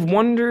perspective. I have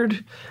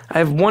wondered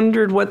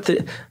what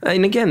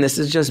and again, this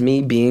is just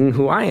me being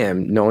who I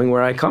am, knowing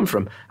where I come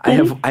from. I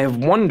have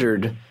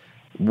wondered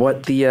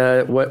what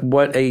the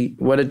what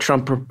a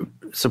Trump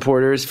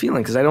supporter is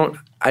feeling, because I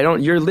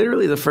don't you're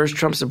literally the first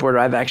Trump supporter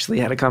I've actually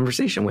had a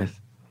conversation with.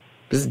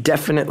 This is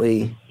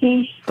definitely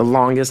the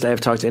longest I have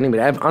talked to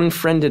anybody. I've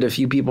unfriended a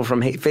few people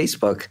from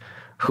Facebook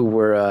who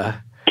were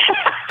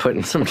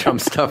putting some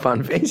Trump stuff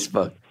on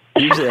Facebook.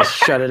 Usually I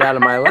shut it out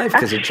of my life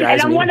because it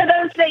drives And I'm me. one of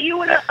those that you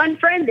would have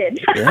unfriended.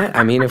 Yeah,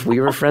 I mean, if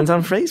we were friends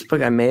on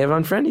Facebook, I may have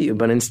unfriended you,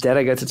 but instead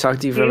I got to talk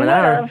to you for You an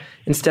hour. would've.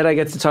 Instead, I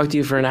get to talk to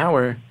you for an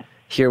hour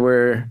hear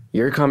where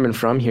you're coming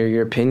from, hear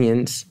your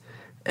opinions,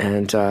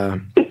 and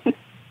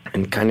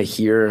kind of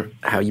hear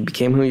how you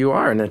became who you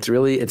are. And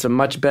it's a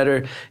much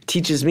better,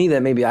 teaches me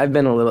that maybe I've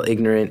been a little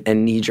ignorant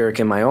and knee-jerk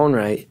in my own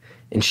right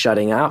in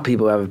shutting out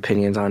people who have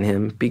opinions on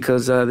him,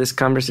 because this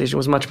conversation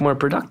was much more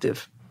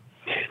productive.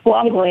 Well,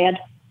 I'm glad.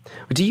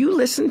 Do you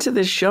listen to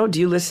this show? Do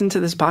you listen to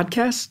this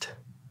podcast?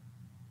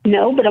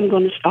 No, but I'm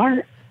going to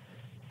start.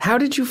 How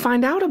did you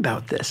find out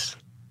about this?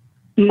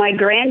 My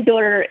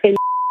granddaughter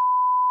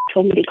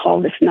told me to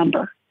call this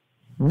number.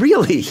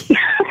 Really?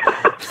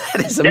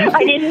 That is amazing.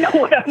 I didn't know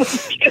what I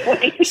was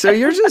doing. So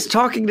you're just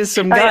talking to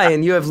some guy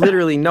and you have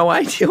literally no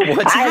idea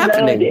what's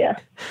happening. I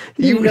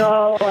have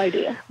no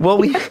idea. Well,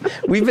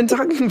 we've been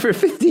talking for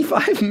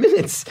 55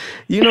 minutes.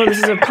 You know, this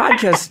is a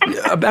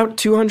podcast. About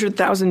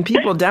 200,000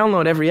 people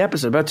download every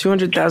episode. About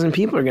 200,000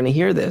 people are going to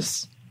hear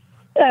this.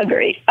 Oh,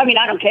 great. I mean,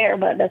 I don't care,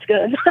 but that's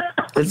good.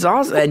 It's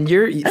awesome.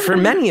 And for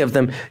many of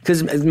them,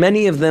 because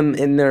many of them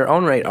in their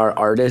own right are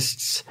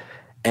artists,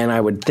 and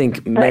I would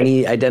think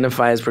many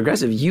identify as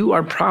progressive, you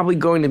are probably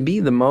going to be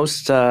the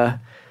most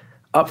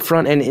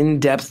upfront and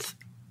in-depth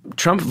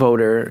Trump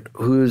voter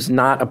who's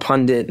not a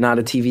pundit, not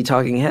a TV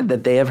talking head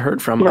that they have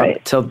heard from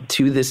up till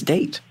to this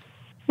date.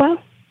 Well,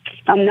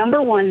 I'm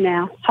number one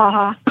now. Ha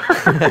ha.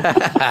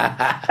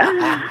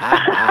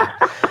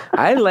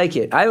 I like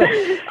it.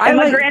 And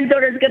my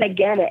granddaughter's going to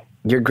get it.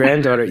 Your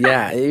granddaughter,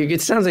 yeah.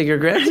 It sounds like your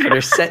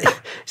granddaughter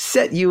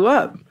set you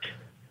up.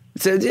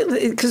 So,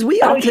 because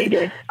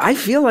I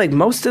feel like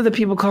most of the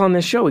people calling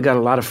this show, we got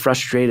a lot of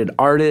frustrated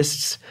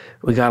artists.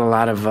 We got a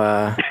lot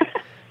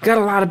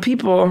of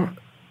people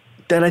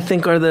that I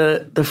think are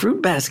the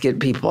fruit basket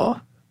people.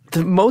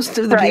 Most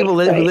of the people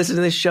who listen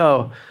to this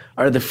show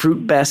are the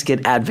fruit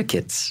basket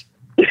advocates.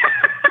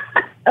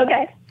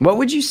 Okay. What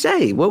would you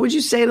say? What would you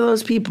say to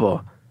those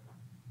people?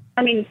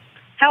 I mean,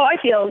 how I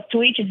feel is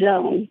to each his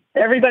own.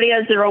 Everybody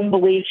has their own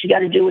beliefs. You got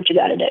to do what you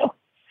got to do.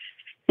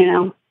 You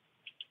know?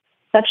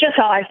 That's just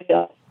how I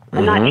feel.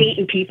 I'm not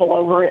hating people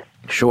over it.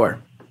 Sure.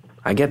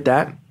 I get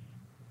that.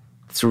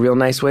 It's a real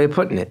nice way of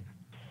putting it.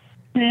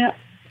 Yeah.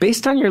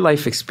 Based on your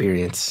life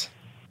experience,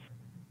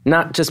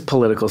 not just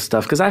political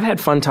stuff, because I've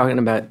had fun talking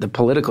about the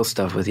political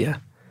stuff with you,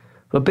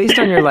 but based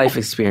on your life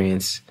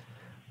experience,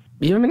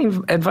 do you have any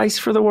advice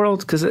for the world?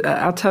 Because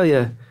I'll tell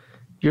you,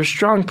 you're a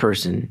strong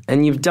person,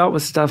 and you've dealt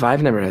with stuff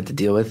I've never had to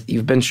deal with.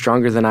 You've been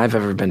stronger than I've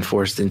ever been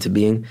forced into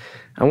being.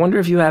 I wonder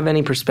if you have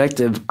any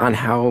perspective on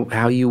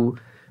how you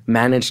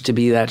managed to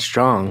be that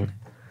strong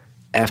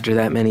after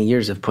that many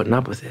years of putting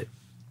up with it.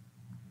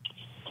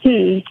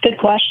 Good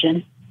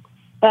question.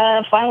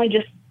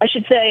 Finally, I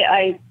should say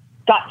I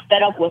got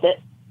fed up with it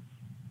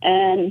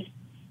and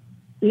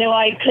knew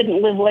I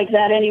couldn't live like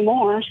that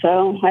anymore.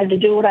 So I had to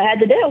do what I had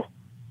to do.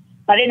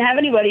 I didn't have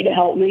anybody to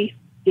help me.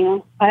 You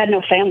know, I had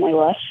no family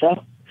left,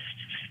 so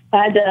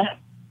I had to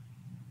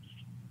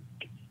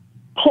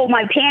hold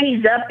my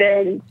panties up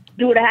and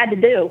do what I had to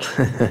do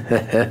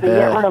and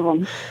get rid of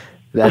them.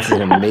 That's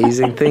an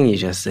amazing thing you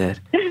just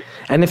said.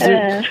 And if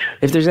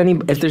there's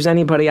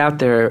anybody out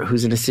there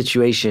who's in a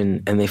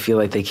situation and they feel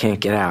like they can't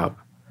get out,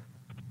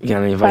 you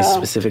got any advice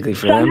specifically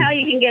for them? Somehow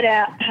you can get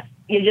out.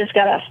 You just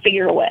got to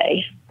figure a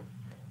way.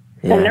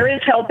 Yeah. And there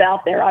is help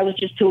out there. I was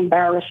just too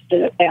embarrassed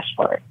to ask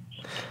for it.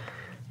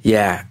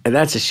 Yeah, and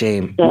that's a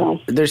shame. So,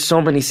 there's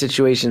so many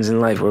situations in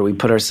life where we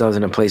put ourselves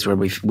in a place where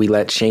we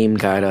let shame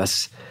guide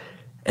us.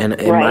 And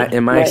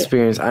in my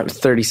experience, I'm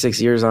 36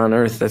 years on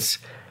Earth. That's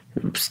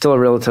still a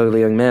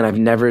relatively young man. I've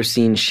never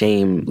seen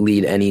shame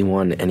lead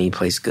anyone any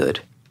place good.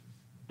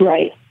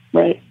 Right.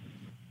 And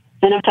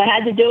if I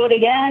had to do it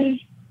again,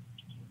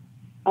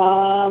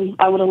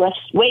 I would have left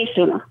way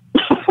sooner.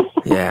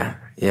 Yeah.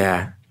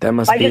 That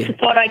must I just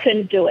thought I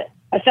couldn't do it.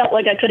 I felt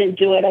like I couldn't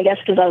do it, I guess,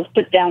 because I was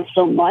put down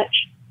so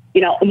much,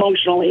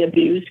 emotionally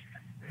abused.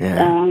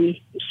 Yeah.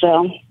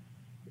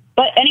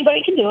 But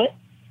anybody can do it.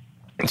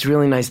 It's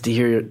really nice to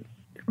hear you're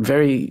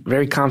very,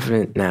 very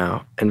confident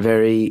now and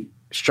very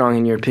strong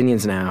in your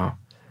opinions now.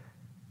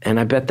 And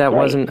I bet that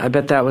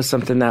was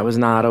something that was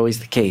not always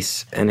the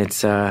case. And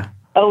it's oh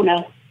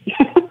no.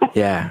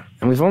 Yeah.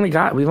 And we've only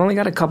got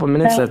a couple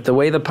minutes left. The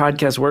way the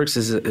podcast works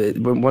is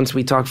once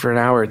we talk for an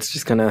hour,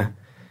 it's gonna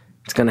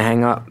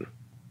hang up.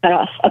 Cut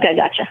off. Okay,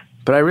 gotcha.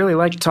 But I really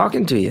like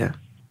talking to you.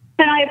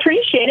 And I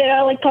appreciate it.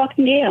 I like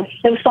talking to you.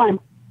 It was fun.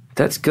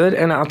 That's good.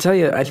 And I'll tell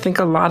you, I think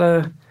a lot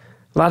of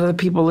the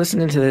people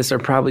listening to this are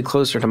probably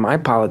closer to my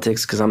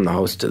politics because I'm the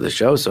host of the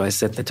show, so I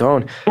set the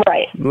tone.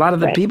 Right. A lot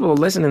of the people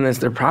listening to this,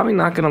 they're probably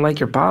not going to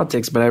like your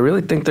politics, but I really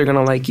think they're going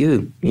to like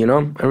you.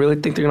 I really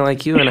think they're going to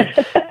like you.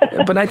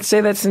 But I'd say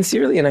that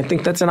sincerely, and I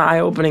think that's an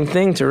eye-opening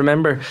thing to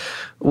remember.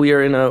 We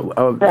are in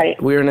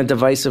a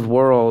divisive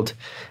world,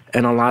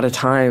 and a lot of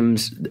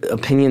times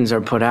opinions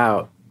are put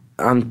out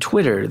on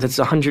Twitter. That's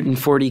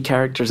 140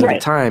 characters at a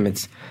time.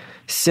 It's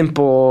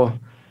simple,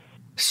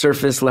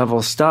 surface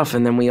level stuff,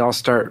 and then we all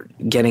start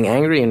getting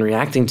angry and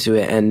reacting to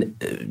it. And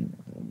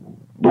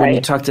when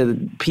you talk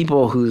to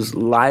people whose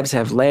lives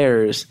have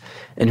layers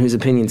and whose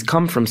opinions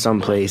come from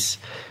someplace,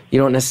 you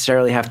don't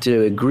necessarily have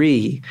to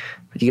agree,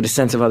 You get a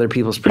sense of other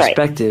people's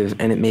perspective,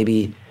 and it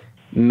maybe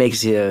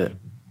makes you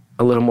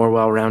a little more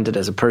well-rounded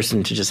as a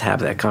person to just have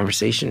that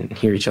conversation and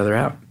hear each other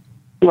out.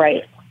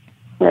 Right.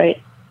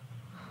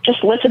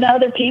 Just listen to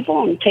other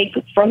people and take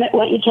from it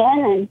what you can,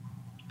 and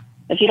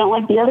if you don't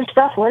like the other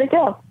stuff, let it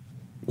go.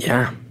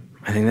 Yeah,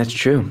 I think that's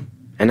true.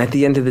 And at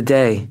the end of the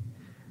day,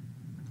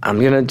 I'm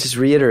going to just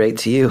reiterate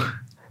to you,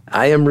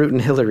 I am rooting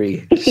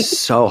Hillary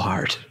so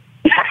hard.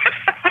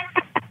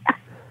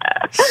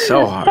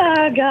 So hard.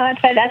 Oh, God.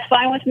 That's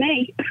fine with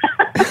me.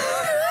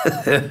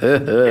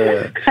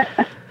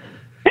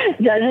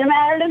 Doesn't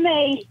matter to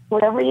me.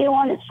 Whatever you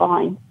want is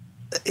fine.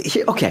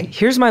 Okay,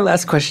 here's my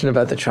last question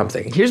about the Trump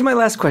thing. Here's my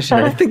last question.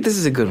 I think this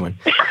is a good one.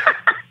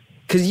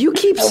 Because you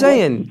keep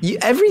saying,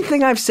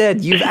 everything I've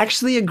said, you've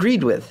actually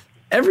agreed with.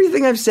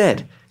 Everything I've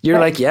said. You're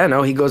like, yeah,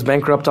 no, he goes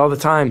bankrupt all the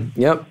time.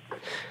 Yep.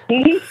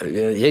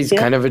 He's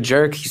kind of a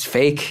jerk. He's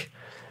fake.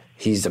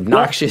 He's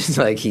obnoxious.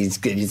 Like he's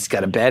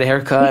got a bad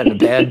haircut and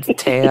a bad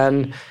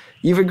tan.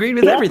 You've agreed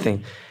with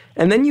everything.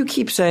 And then you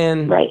keep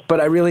saying,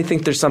 but I really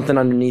think there's something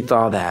underneath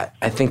all that.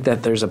 I think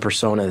that there's a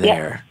persona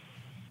there.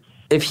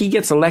 If he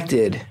gets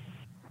elected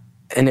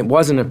and it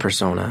wasn't a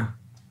persona,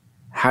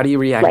 how do you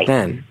react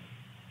then?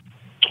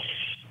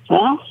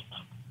 Well,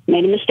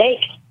 made a mistake.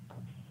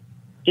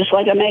 Just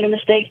like I made a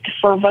mistake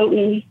for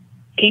voting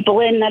people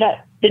in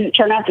that didn't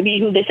turn out to be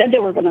who they said they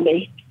were going to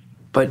be.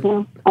 But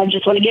I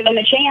just want to give them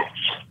a chance.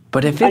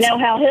 But if I know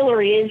how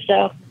Hillary is,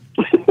 so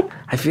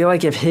I feel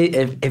like if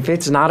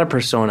it's not a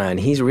persona and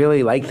he's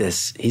really like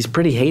this, he's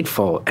pretty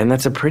hateful, and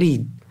that's a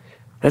pretty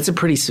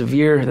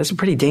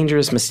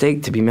dangerous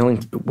mistake to be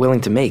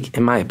willing to make,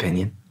 in my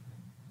opinion.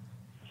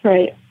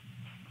 Right.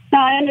 No,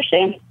 I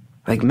understand.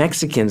 Like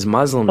Mexicans,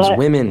 Muslims,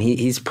 women,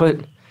 he's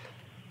put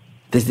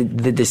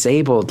the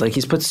disabled, like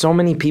he's put so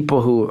many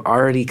people who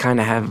already kind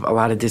of have a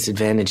lot of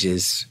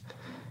disadvantages.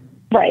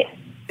 Right.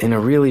 In a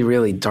really,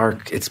 really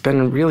dark, it's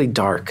been really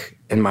dark,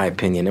 in my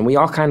opinion. And we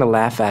all kind of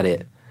laugh at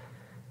it,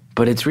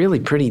 but it's really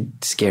pretty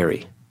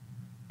scary.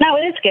 No,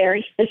 it is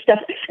scary.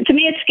 To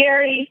me, it's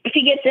scary. If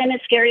he gets in,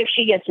 it's scary if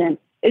she gets in.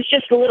 It's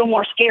just a little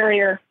more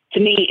scarier to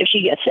me if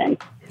she gets in.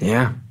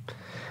 Yeah.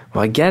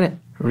 Well, I get it.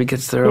 Everybody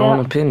gets their own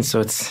opinion.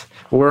 So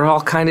we're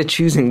all kind of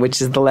choosing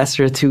which is the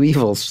lesser of two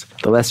evils,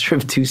 the lesser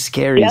of two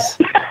scaries.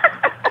 Yep.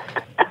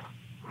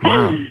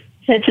 Wow.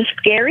 It's a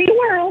scary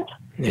world.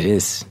 It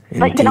is.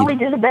 But you can only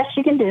do the best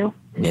you can do.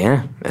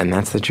 Yeah, and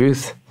that's the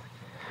truth.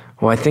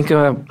 Well, I think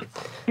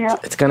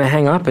it's going to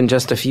hang up in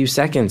just a few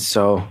seconds,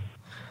 so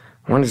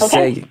I wanted to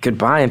say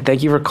goodbye and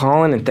thank you for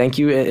calling, and thank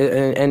you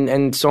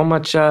and so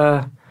much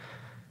love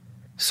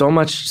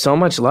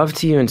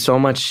to you, and so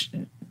much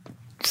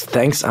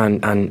thanks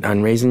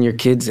on raising your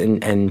kids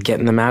and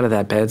getting them out of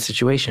that bad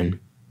situation.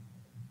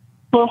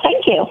 Well,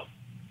 thank you.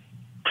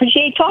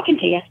 Appreciate talking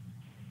to you.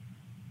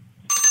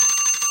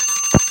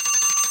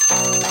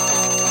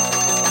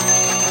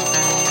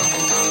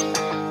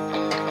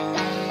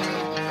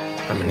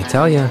 I'm going to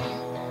tell you,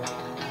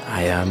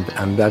 I'm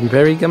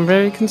very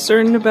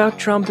concerned about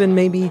Trump, and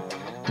maybe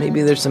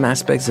there's some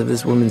aspects of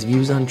this woman's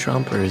views on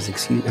Trump or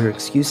her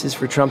excuses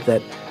for Trump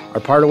that are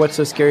part of what's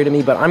so scary to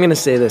me. But I'm going to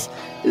say this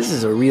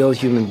is a real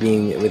human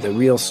being with a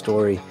real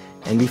story.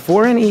 And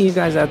before any of you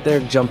guys out there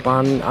jump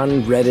on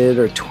Reddit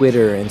or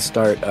Twitter and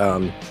start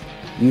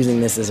using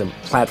this as a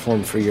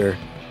platform for your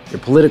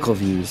political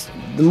views,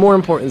 the more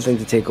important thing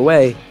to take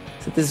away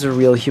is that this is a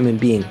real human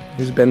being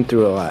who's been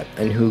through a lot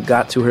and who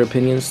got to her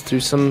opinions through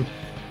some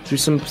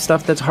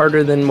stuff that's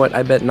harder than what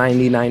I bet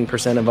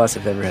 99% of us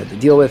have ever had to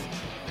deal with.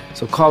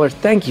 So caller,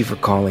 thank you for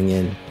calling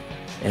in.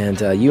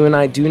 And you and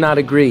I do not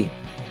agree,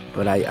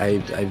 but I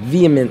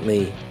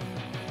vehemently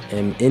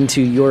am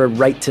into your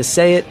right to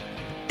say it,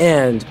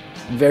 and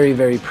very,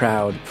 very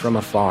proud from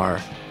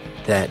afar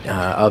that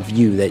of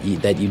you that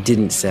you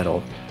didn't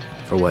settle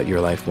for what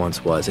your life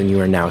once was, and you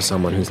are now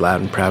someone who's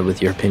loud and proud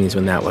with your opinions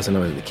when that wasn't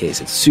always the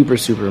case. It's super,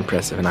 super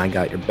impressive, and I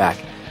got your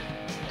back.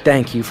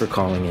 Thank you for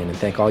calling in, and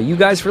thank all you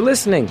guys for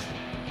listening.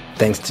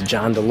 Thanks to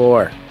John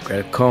Delore,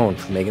 Greta Cohn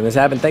for making this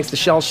happen. Thanks to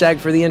Shell Shag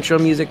for the intro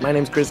music. My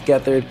name's Chris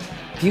Gethard.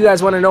 If you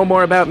guys want to know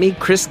more about me,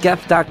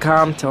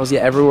 chrisgeth.com tells you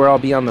everywhere I'll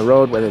be on the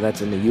road, whether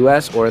that's in the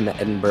U.S. or in the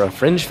Edinburgh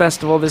Fringe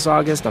Festival this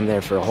August. I'm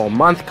there for a whole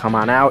month. Come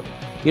on out.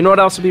 You know what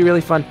else will be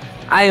really fun?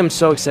 I am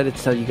so excited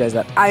to tell you guys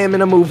that I am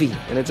in a movie,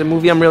 and it's a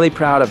movie I'm really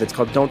proud of. It's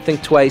called Don't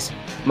Think Twice.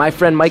 My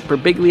friend Mike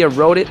Birbiglia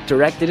wrote it,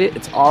 directed it.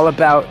 It's all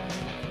about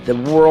the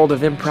world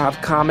of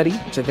improv comedy,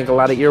 which I think a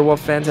lot of Earwolf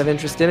fans have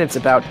interest in. It's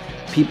about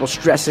people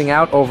stressing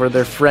out over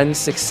their friends'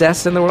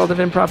 success in the world of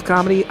improv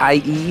comedy,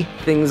 i.e.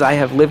 things I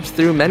have lived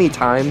through many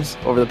times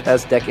over the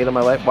past decade of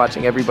my life,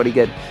 watching everybody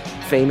get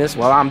famous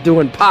while I'm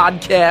doing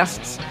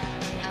podcasts.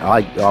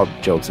 All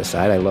jokes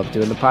aside, I love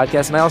doing the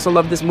podcast, and I also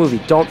love this movie,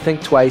 Don't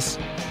Think Twice,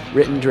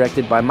 written and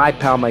directed by my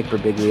pal Mike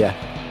Birbiglia.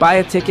 Buy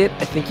a ticket.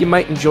 I think you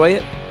might enjoy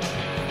it,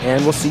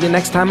 and we'll see you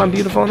next time on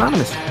Beautiful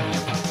Anonymous.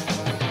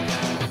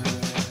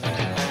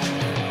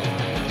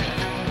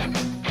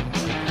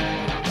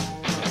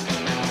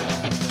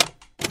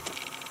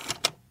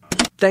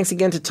 Thanks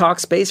again to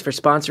Talkspace for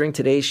sponsoring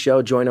today's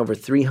show. Join over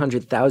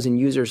 300,000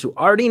 users who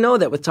already know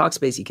that with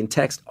Talkspace, you can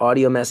text,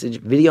 audio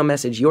message, video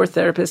message your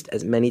therapist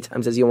as many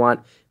times as you want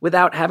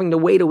without having to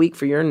wait a week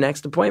for your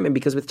next appointment.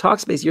 Because with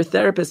Talkspace, your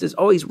therapist is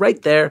always right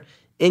there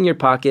in your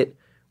pocket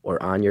or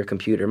on your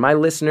computer. My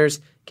listeners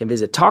can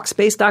visit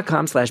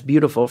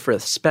Talkspace.com/beautiful for a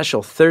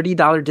special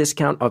 $30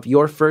 discount of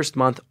your first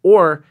month,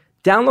 or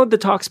download the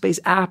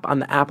Talkspace app on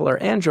the Apple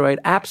or Android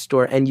App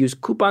Store and use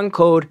coupon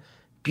code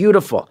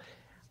BEAUTIFUL.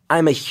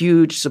 I'm a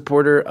huge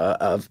supporter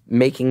of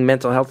making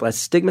mental health less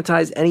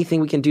stigmatized. Anything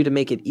we can do to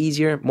make it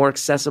easier, more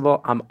accessible,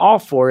 I'm all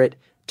for it.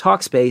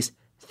 Talkspace,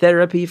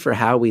 therapy for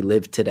how we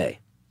live today.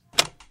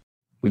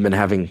 We've been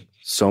having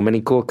so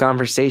many cool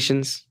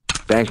conversations,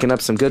 banking up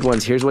some good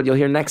ones. Here's what you'll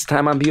hear next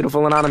time on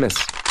Beautiful Anonymous.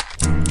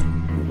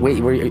 Wait,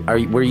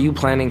 were you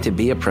planning to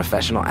be a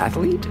professional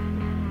athlete?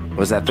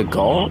 Was that the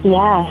goal?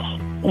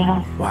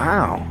 Yeah.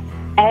 Wow.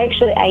 I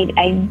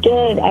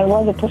did. I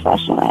was a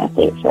professional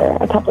athlete for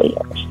a couple of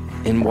years.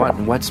 In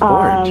what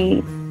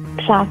sport?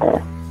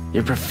 Soccer.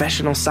 You're a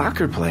professional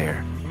soccer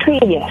player.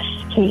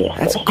 Previously.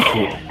 That's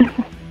cool.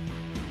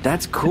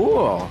 That's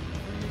cool.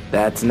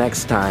 That's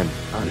next time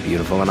on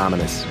Beautiful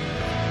Anonymous.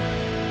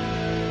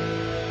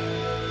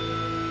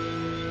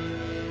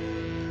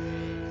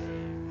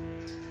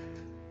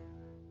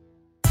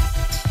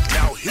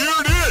 Now here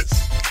it is.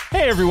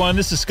 Hey everyone,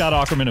 this is Scott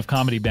Aukerman of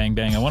Comedy Bang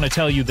Bang. I want to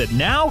tell you that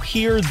Now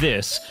Hear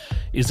This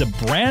is a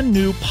brand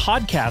new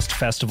podcast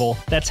festival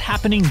that's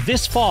happening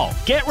this fall.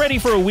 Get ready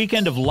for a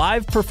weekend of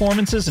live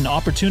performances and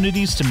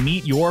opportunities to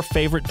meet your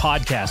favorite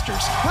podcasters.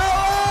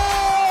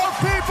 Hello,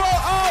 people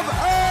of Earth.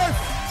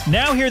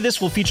 Now Hear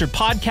This will feature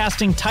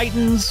podcasting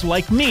titans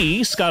like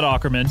me, Scott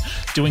Aukerman,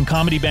 doing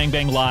Comedy Bang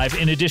Bang Live,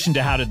 in addition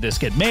to How Did This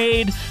Get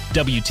Made,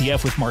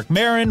 WTF with Mark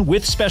Maron,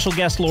 with special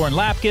guest Lauren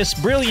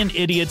Lapkus, Brilliant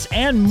Idiots,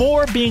 and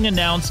more being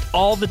announced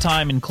all the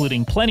time,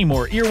 including plenty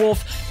more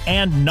Earwolf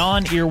and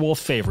non-Earwolf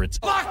favorites.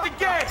 Lock the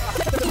gate.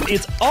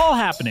 It's all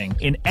happening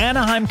in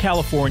Anaheim,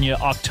 California,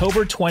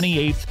 October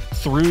 28th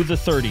through the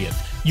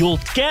 30th. You'll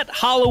get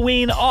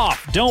Halloween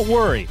off, don't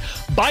worry.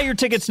 Buy your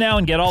tickets now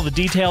and get all the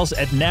details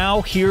at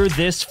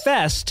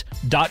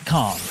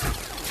nowhearthisfest.com.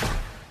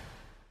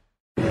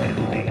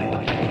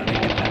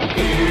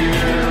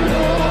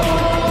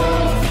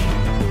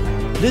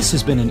 This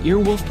has been an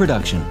Earwolf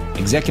production,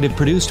 executive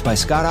produced by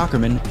Scott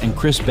Aukerman and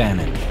Chris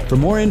Bannon. For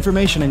more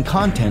information and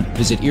content,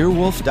 visit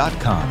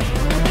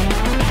earwolf.com.